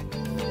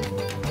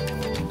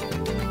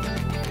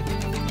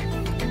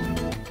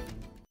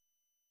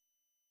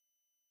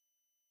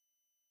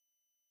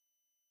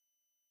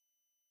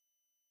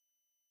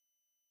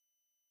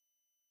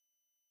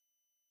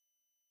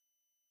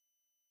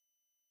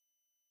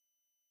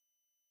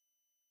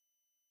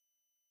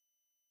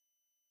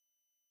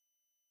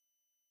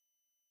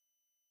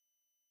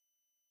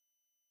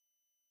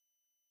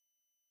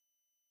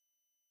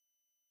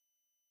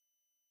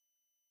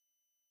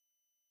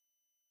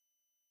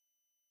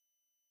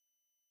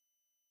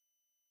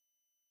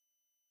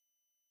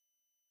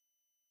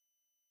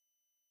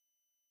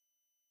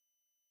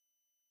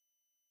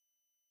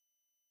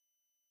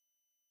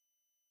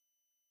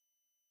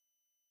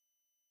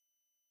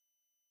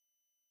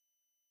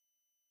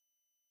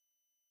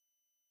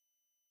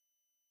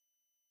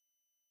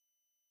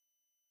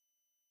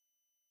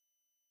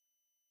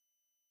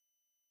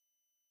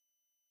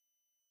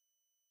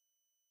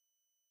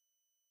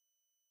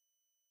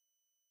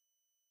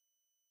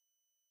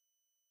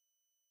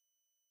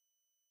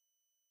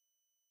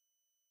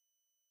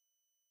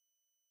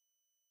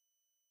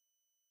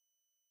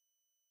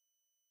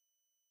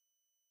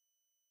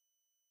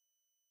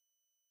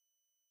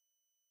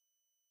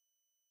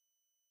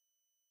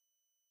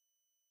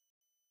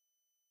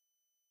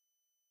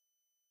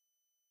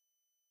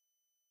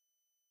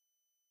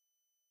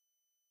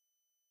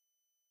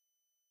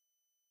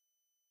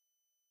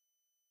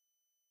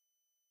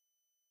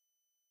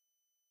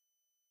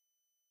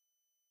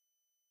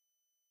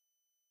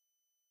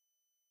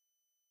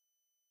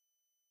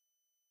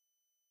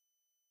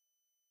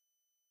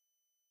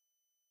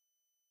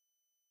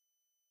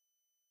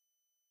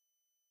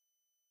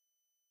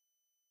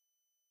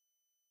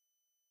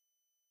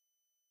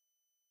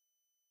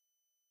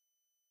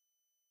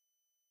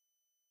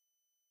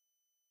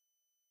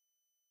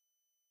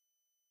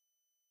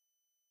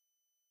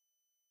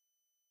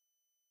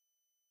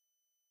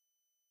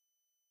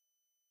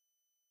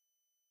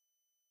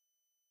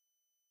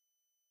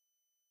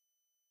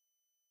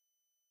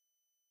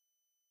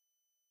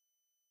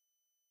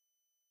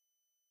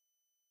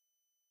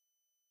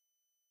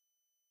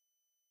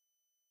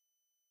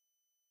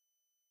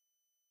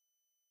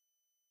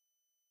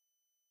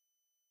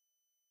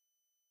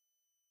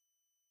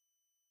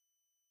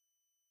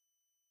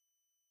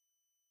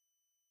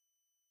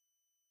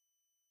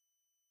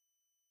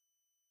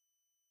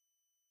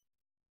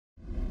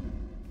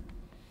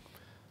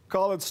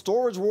 Call it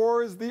Storage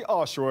Wars, the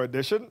Oshawa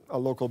edition. A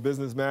local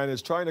businessman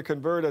is trying to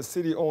convert a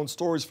city-owned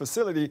storage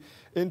facility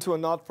into a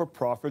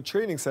not-for-profit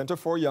training center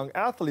for young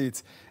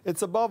athletes.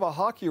 It's above a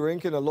hockey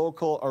rink in a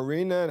local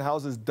arena and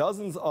houses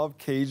dozens of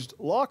caged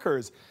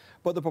lockers.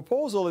 But the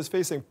proposal is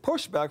facing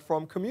pushback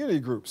from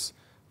community groups.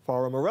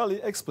 Farah Morelli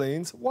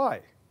explains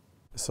why.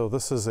 So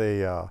this is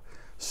a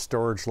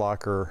storage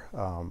locker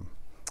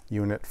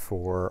unit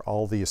for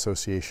all the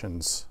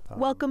associations.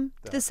 Welcome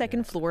to the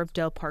second floor of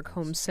Del Park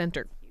Homes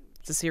Center.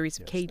 It's a series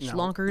of caged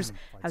lockers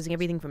housing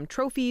everything from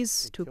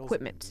trophies to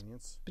equipment.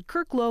 But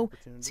Kirk Lowe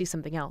sees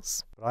something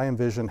else. I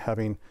envision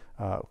having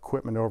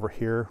equipment over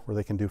here where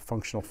they can do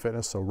functional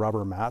fitness, so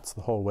rubber mats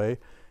the whole way,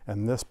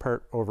 and this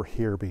part over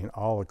here being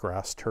all a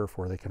grass turf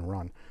where they can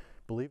run.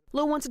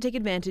 Lowe wants to take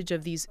advantage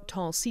of these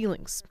tall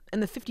ceilings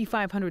and the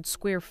 5,500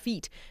 square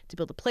feet to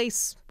build a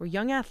place where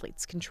young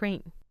athletes can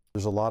train.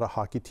 There's a lot of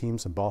hockey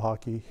teams and ball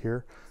hockey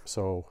here,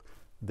 so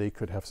they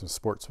could have some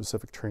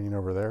sport-specific training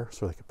over there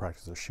so they could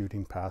practice their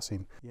shooting,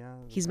 passing.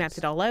 He's mapped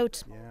it all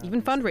out, even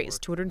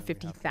fundraised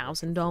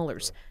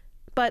 $250,000.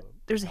 But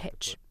there's a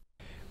hitch.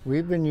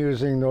 We've been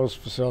using those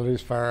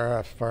facilities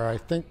for I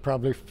think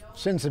probably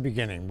since the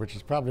beginning, which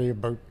is probably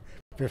about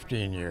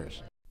 15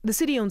 years. The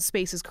city-owned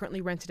space is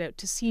currently rented out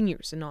to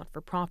seniors and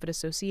not-for-profit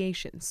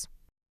associations.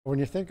 When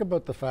you think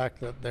about the fact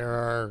that there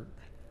are,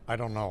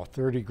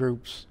 30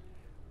 groups,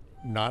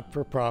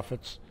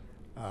 not-for-profits,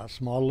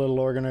 small little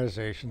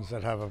organizations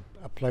that have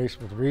a place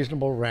with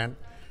reasonable rent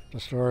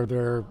to store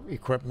their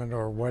equipment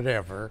or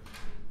whatever,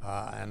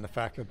 and the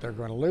fact that they're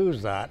going to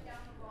lose that,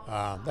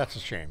 that's a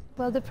shame.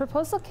 Well, the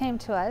proposal came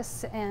to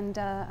us, and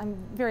I'm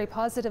very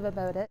positive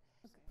about it.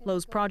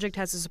 Lowe's project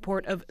has the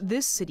support of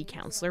this city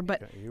councillor,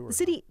 but the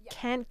city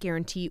can't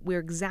guarantee where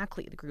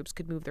exactly the groups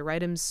could move their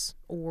items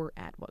or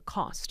at what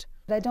cost.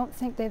 I don't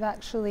think they've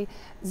actually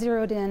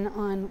zeroed in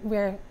on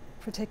where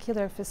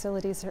particular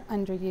facilities are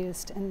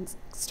underused and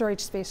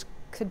storage space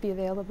could be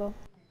available.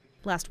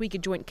 Last week, a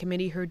joint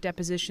committee heard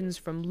depositions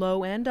from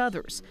Lowe and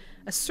others.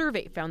 A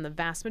survey found the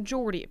vast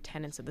majority of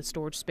tenants of the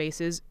storage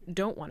spaces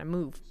don't want to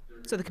move.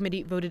 So the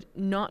committee voted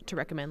not to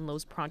recommend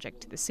Lowe's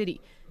project to the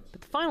city. But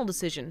the final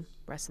decision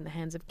rests in the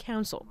hands of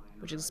council,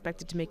 which is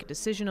expected to make a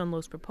decision on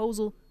Lowe's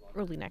proposal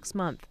early next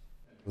month.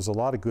 There's a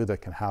lot of good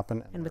that can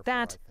happen. And with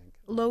that,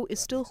 Lowe is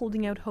still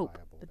holding out hope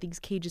that these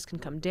cages can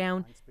come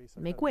down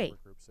and make way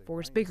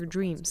for his bigger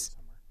dreams.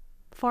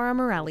 Farah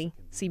Morali,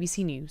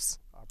 CBC News,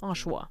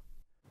 Oshawa.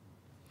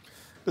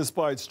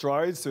 Despite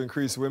strides to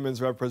increase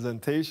women's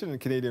representation in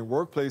Canadian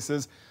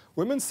workplaces,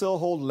 women still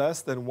hold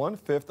less than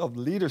 1/5 of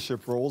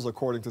leadership roles,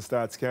 according to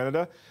Stats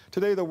Canada.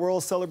 Today, the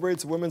world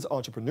celebrates Women's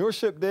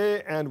Entrepreneurship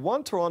Day, and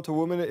one Toronto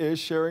woman is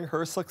sharing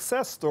her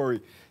success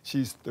story.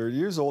 She's 30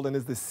 years old and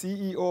is the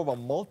CEO of a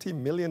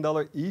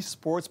multi-million-dollar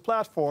esports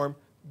platform,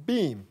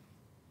 Beam.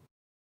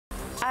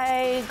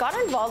 I got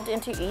involved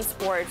into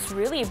esports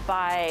really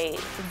by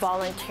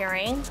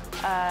volunteering,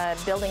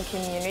 building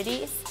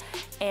communities,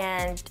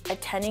 and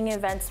attending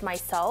events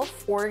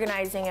myself,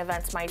 organizing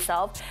events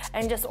myself,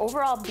 and just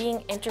overall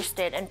being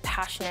interested and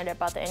passionate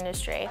about the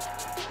industry.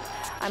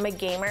 I'm a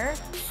gamer,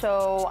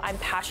 so I'm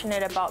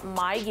passionate about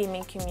my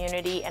gaming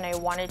community, and I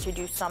wanted to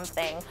do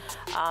something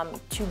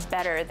to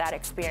better that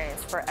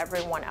experience for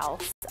everyone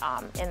else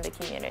in the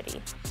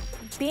community.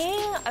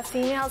 Being a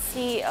female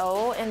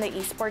CEO in the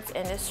esports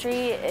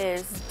industry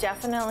is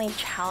definitely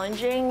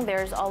challenging.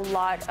 There's a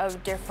lot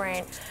of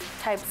different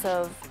types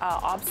of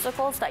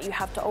obstacles that you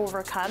have to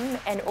overcome,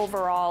 and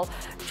overall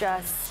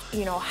just,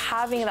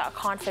 having that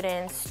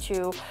confidence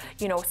to,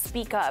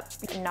 speak up,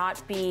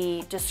 not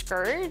be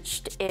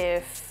discouraged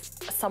if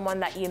someone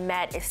that you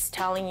met is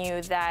telling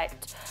you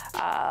that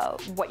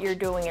what you're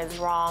doing is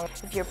wrong.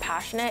 If you're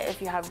passionate,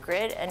 if you have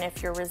grit, and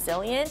if you're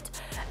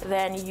resilient,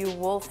 then you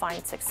will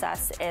find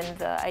success in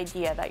the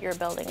idea that you're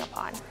building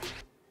upon.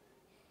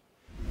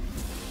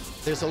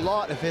 There's a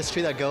lot of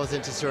history that goes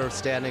into sort of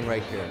standing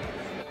right here.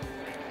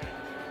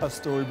 A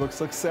storybook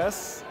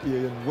success,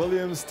 Ian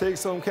Williams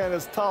takes home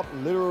Canada's top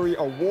literary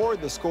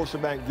award, the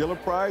Scotiabank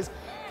Giller Prize,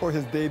 for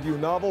his debut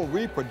novel,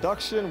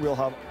 Reproduction. We'll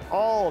have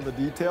all the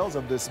details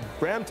of this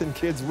Brampton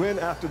Kids win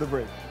after the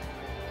break.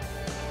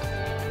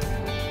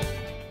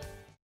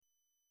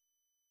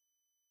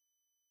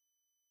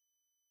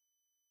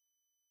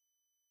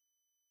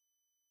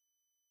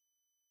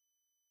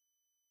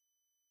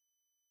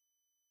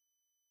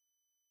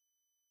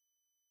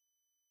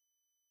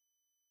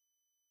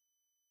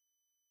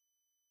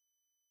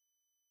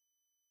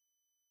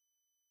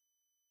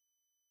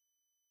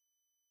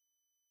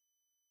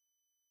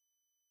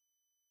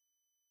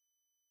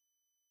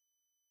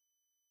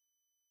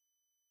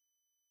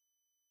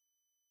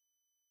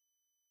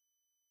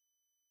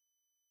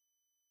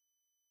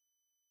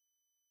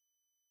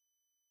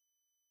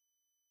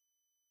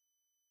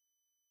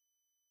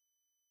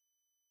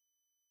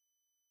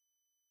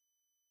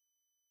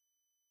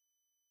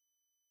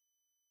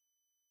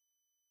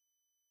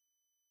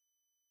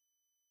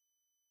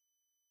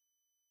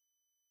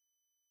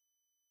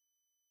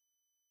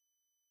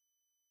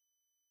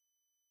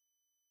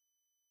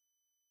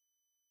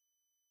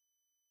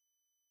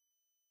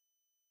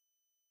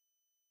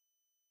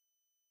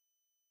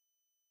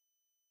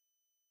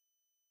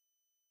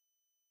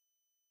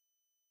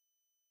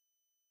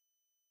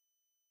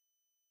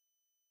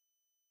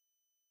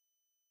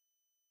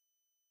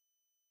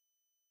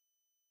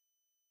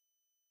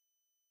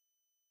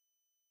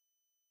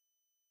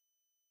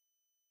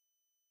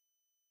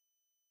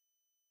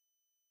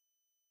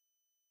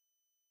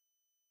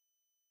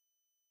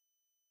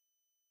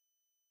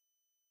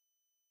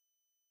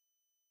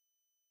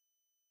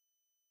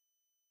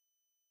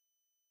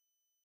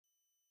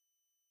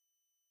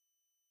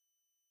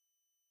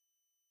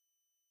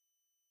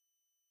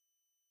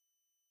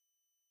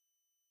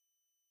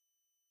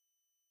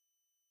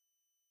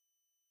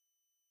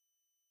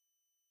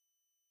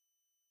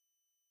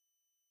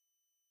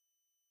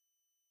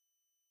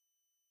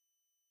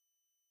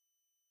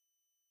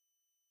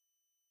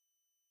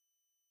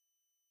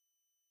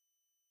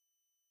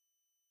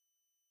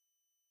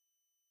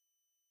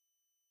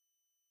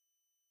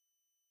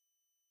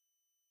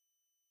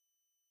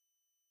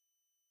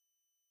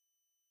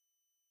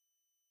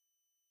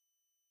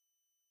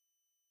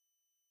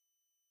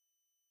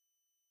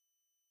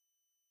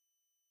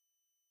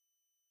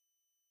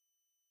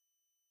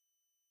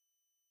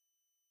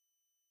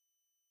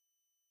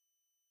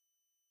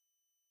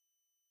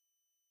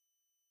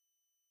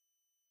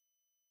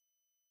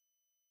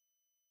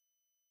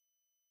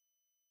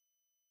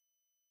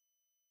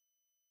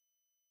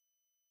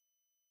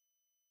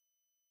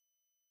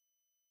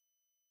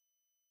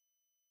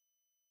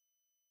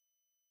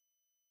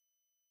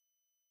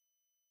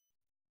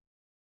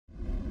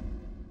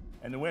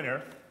 And the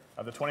winner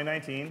of the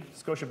 2019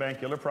 Scotiabank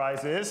Giller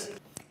Prize is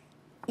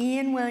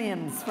Ian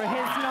Williams for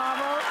his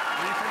novel,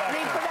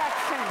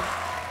 Reproduction.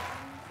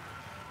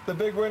 The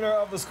big winner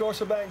of the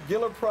Scotiabank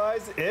Giller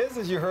Prize is,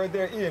 as you heard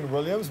there, Ian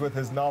Williams with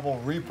his novel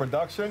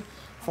Reproduction.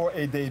 For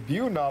a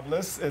debut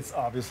novelist, it's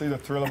obviously the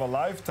thrill of a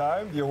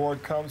lifetime. The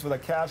award comes with a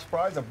cash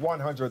prize of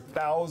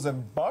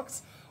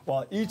 $100,000,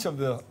 while each of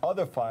the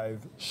other 5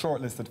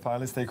 shortlisted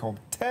finalists take home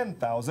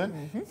 $10,000.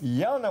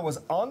 Yelena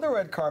was on the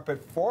red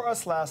carpet for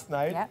us last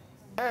night,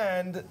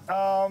 and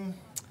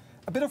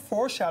a bit of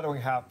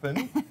foreshadowing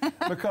happened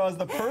because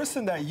the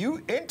person that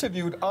you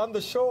interviewed on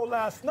the show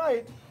last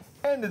night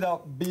ended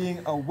up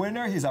being a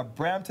winner. He's a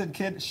Brampton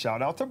kid.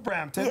 Shout out to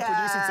Brampton,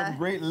 producing some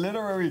great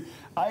literary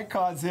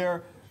icons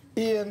here.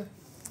 Ian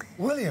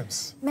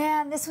Williams.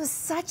 Man, this was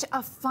such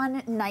a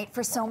fun night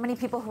for so many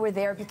people who were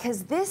there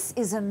because this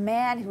is a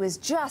man who is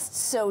just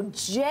so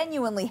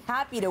genuinely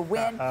happy to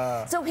win.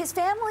 So his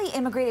family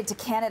immigrated to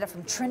Canada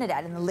from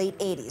Trinidad in the late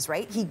 80s,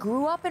 right? He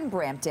grew up in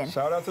Brampton.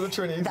 Shout out to the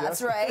Trinis.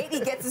 That's right. He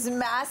gets his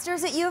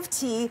master's at U of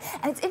T.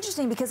 And it's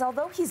interesting because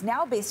although he's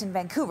now based in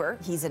Vancouver,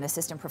 he's an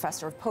assistant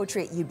professor of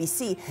poetry at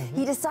UBC,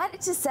 he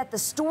decided to set the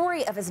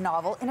story of his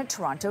novel in a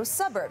Toronto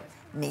suburb,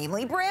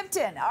 namely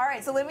Brampton. All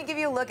right, so let me give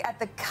you a look at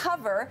the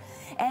cover.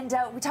 And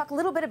we talk a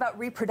little bit about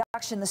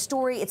reproduction. The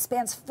story, it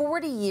spans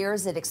 40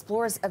 years. It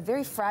explores a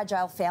very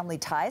fragile family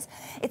ties.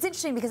 It's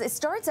interesting because it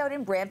starts out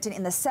in Brampton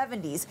in the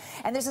 70s,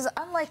 and there's this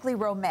unlikely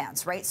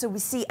romance, right? So we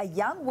see a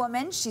young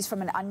woman, she's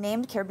from an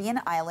unnamed Caribbean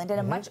island, and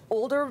a much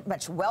older,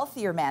 much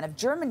wealthier man of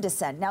German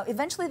descent. Now,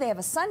 eventually they have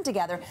a son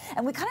together,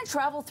 and we kind of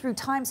travel through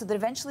time so that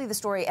eventually the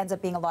story ends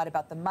up being a lot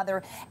about the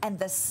mother and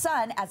the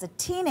son as a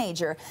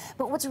teenager.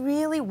 But what's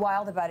really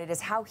wild about it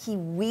is how he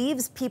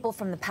weaves people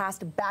from the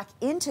past back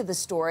into the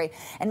story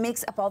and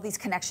makes up all these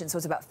connections. So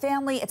it's about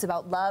family, it's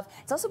about love,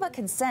 it's also about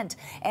consent,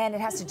 and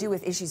it has to do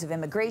with issues of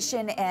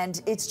immigration,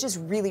 and it's just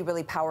really,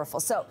 really powerful.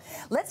 So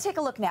let's take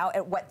a look now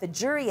at what the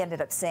jury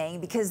ended up saying,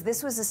 because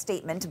this was a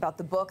statement about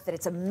the book that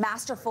it's a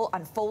masterful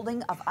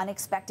unfolding of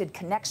unexpected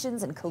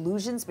connections and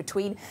collusions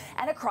between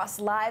and across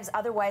lives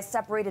otherwise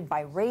separated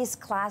by race,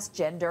 class,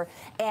 gender,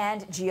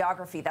 and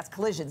geography. That's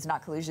collisions,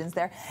 not collusions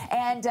there.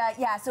 And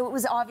yeah, so it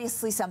was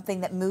obviously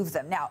something that moved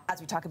them. Now,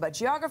 as we talk about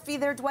geography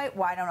there, Dwight,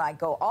 why don't I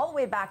go all the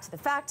way back to the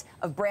fact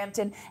of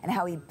Brampton and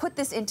how he put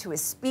this into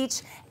his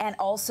speech, and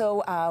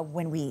also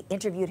when we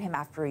interviewed him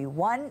after he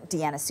won,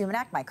 Deanna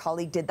Sumanak, my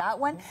colleague, did that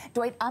one.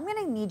 Dwight, I'm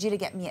going to need you to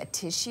get me a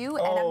tissue,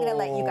 and I'm going to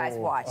let you guys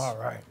watch. All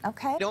right.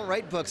 Okay? You don't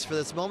write books for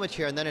this moment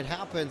here, and then it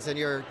happens, and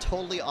you're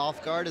totally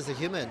off guard as a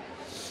human.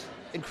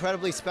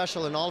 Incredibly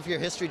special, and all of your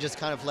history just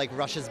kind of like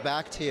rushes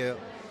back to you.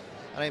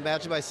 And I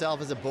imagine myself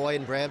as a boy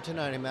in Brampton,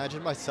 and I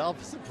imagine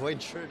myself as a boy in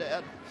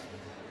Trinidad.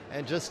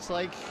 And just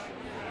like,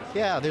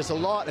 yeah, there's a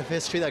lot of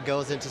history that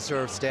goes into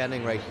sort of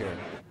standing right here.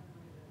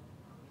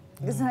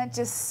 Isn't that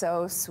just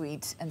so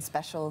sweet and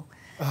special?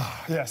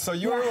 Yeah, so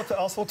you were able to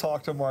also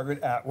talk to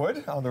Margaret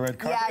Atwood on the red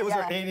carpet. It was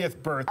her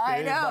 80th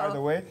birthday, by the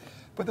way.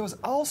 But there was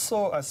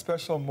also a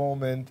special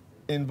moment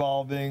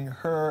involving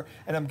her,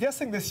 and I'm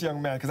guessing this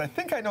young man, because I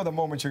think I know the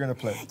moment you're going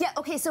to play. Yeah,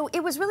 okay, so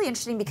it was really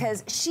interesting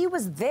because she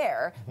was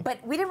there,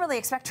 but we didn't really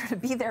expect her to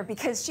be there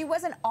because she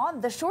wasn't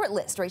on the short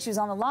list, right? She was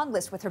on the long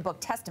list with her book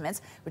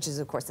Testaments, which is,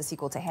 of course, the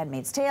sequel to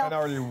Handmaid's Tale. And I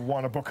already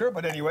want to book her,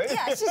 but anyway.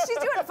 Yeah, she's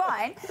doing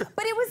fine.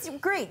 But it was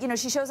great. You know,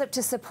 she shows up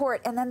to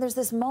support, and then there's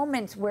this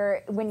moment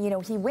where, when, you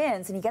know, he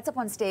wins, and he gets up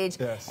on stage,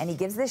 and he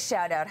gives this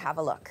shout-out. Have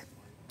a look.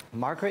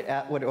 Margaret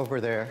Atwood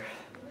over there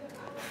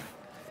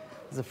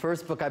is the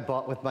first book I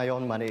bought with my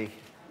own money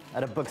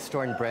at a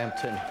bookstore in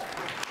Brampton.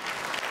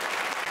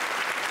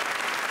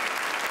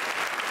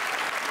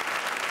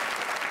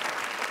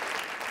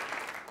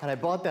 And I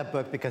bought that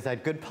book because I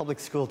had good public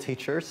school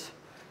teachers,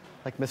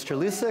 like Mr.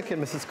 Lusick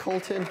and Mrs.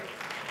 Colton,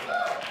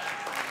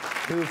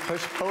 who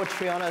pushed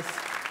poetry on us,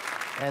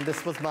 and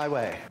this was my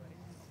way.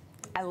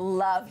 I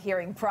love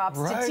hearing props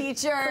to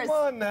teachers. Come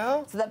on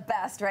now. It's the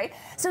best, right?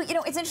 So, you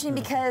know, it's interesting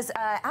because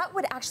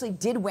Atwood actually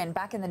did win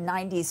back in the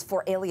 90s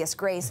for Alias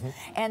Grace.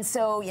 And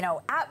so, you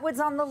know, Atwood's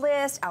on the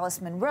list, Alice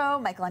Munro,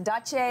 Michael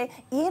Ondaatje.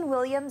 Ian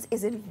Williams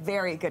is in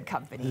very good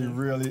company. He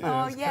really is.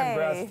 Oh, yay.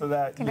 Congrats to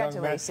that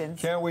Congratulations. young man.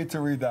 Can't wait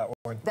to read that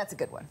one. That's a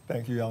good one.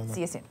 Thank you, Eleanor.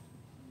 See you soon.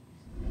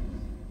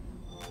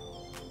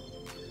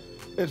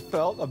 It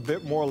felt a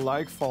bit more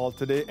like fall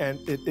today, and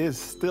it is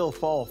still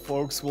fall,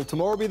 folks. Will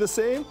tomorrow be the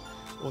same?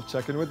 We'll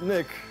check in with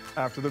Nick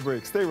after the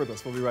break. Stay with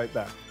us. We'll be right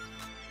back.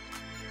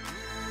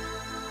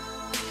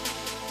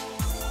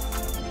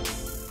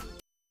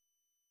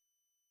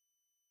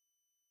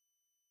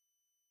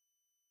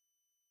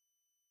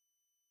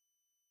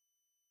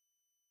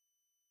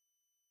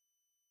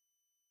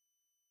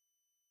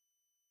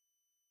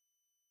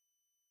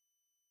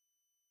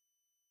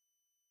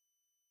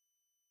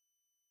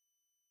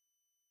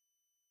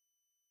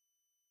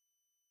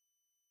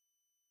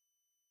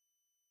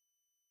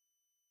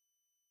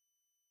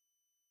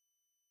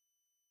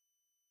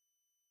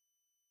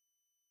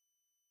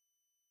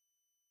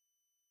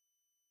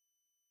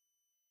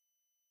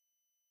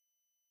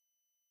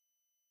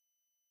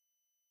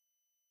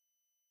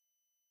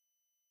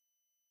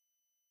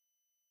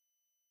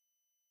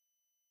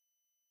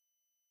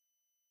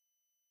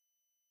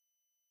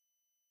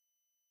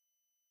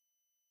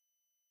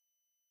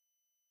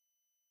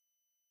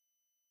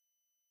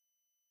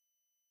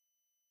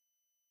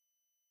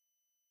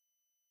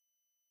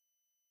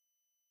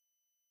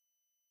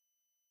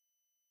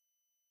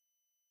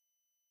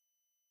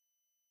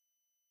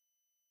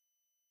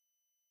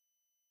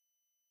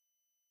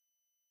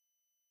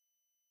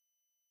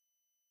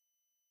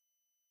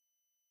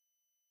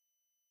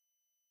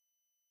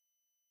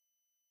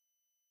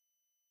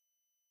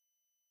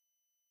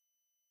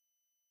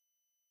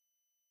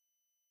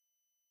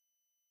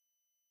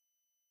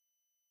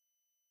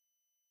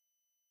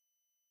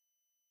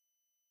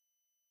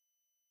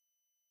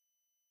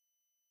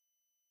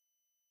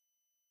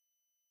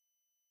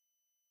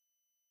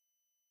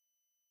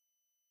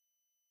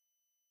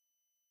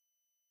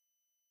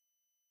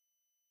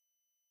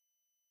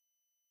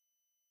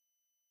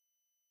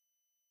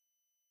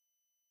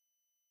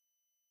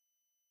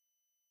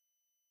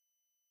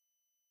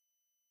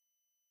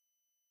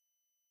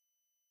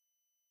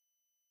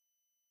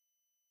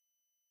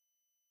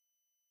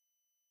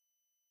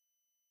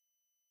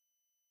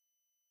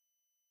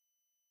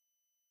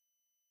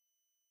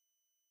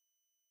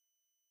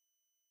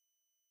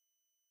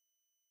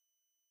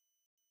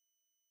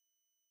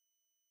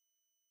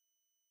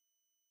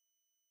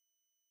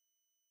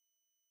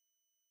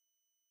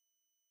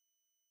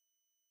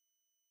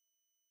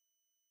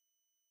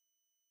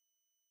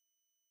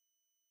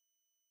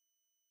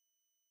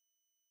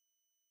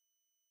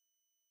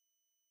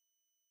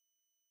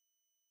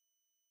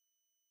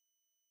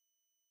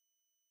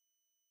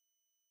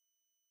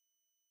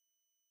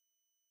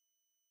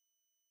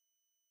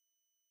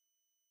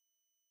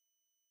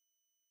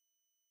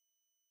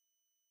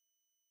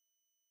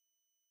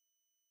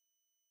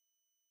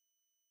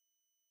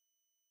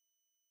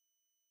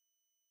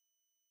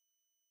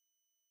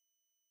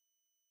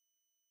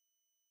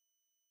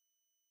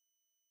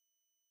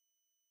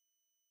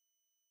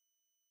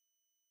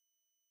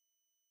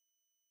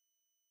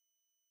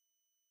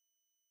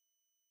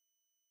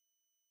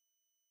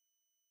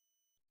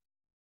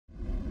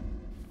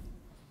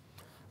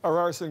 A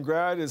Ryerson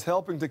grad is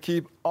helping to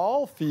keep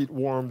all feet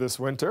warm this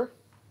winter.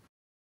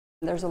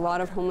 There's a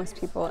lot of homeless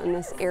people in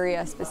this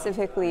area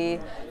specifically,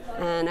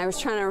 and I was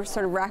trying to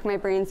sort of rack my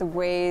brains of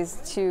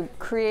ways to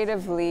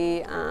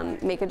creatively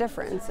make a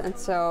difference. And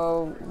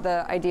so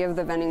the idea of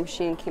the vending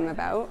machine came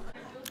about.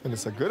 And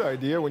it's a good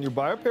idea. When you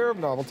buy a pair of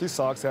novelty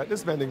socks at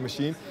this vending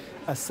machine,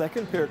 a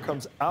second pair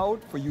comes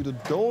out for you to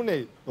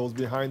donate. Those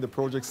behind the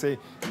project say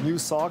new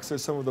socks are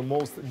some of the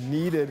most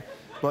needed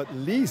but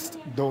least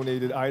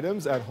donated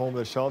items at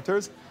homeless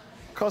shelters.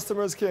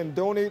 Customers can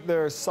donate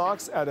their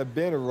socks at a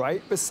bin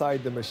right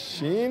beside the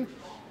machine,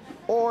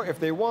 or if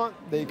they want,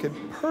 they can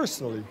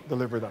personally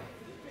deliver them.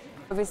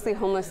 Obviously,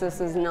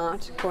 homelessness is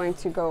not going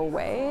to go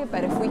away,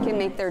 but if we can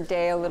make their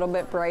day a little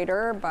bit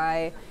brighter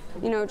by,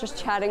 just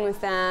chatting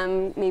with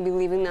them, maybe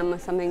leaving them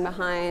with something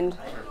behind,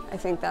 I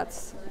think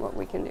that's what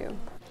we can do.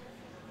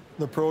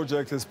 The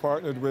project is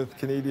partnered with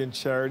Canadian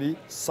charity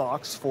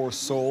Socks for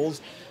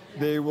Souls.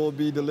 They will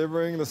be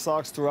delivering the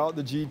socks throughout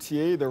the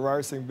GTA. The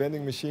Ryerson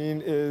vending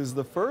machine is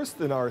the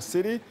first in our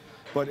city,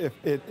 but if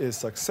it is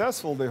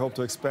successful, they hope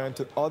to expand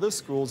to other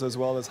schools as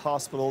well as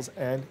hospitals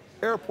and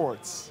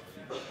airports.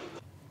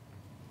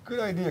 Good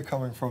idea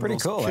coming from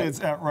those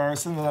kids at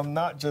Ryerson, and I'm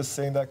not just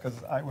saying that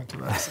because I went to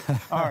Ryerson.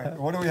 All right,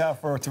 what do we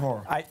have for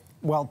tomorrow?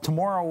 Well,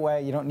 tomorrow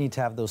you don't need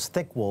to have those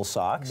thick wool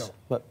socks, no.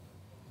 But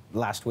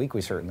last week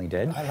we certainly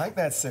did. I like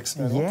that 6,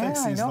 man. Yeah,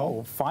 I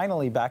know.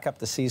 Finally back up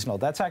to seasonal.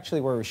 That's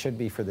actually where we should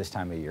be for this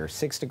time of year,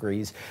 6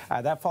 degrees.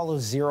 That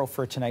follows 0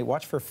 for tonight.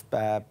 Watch for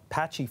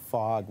patchy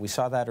fog. We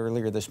saw that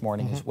earlier this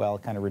morning as well,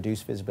 kind of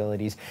reduced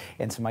visibilities,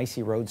 and some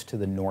icy roads to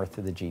the north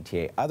of the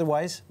GTA.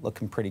 Otherwise,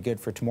 looking pretty good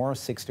for tomorrow,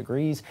 6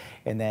 degrees,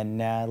 and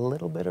then a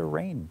little bit of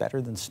rain,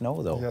 better than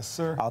snow though. Yes,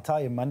 sir. I'll tell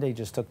you, Monday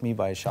just took me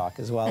by a shock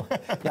as well.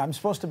 Yeah, I'm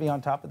supposed to be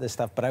on top of this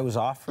stuff, but I was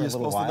off for a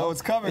little while. You're supposed to know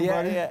it's coming,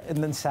 buddy. Yeah, and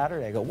then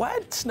Saturday I go,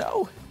 what? Snow?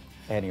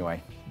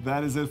 Anyway.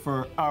 That is it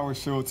for our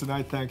show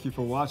tonight. Thank you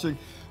for watching.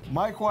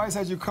 Mike Wise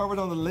has you covered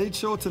on The Late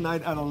Show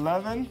tonight at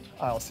 11.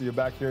 I'll see you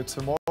back here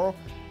tomorrow.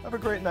 Have a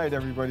great night,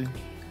 everybody.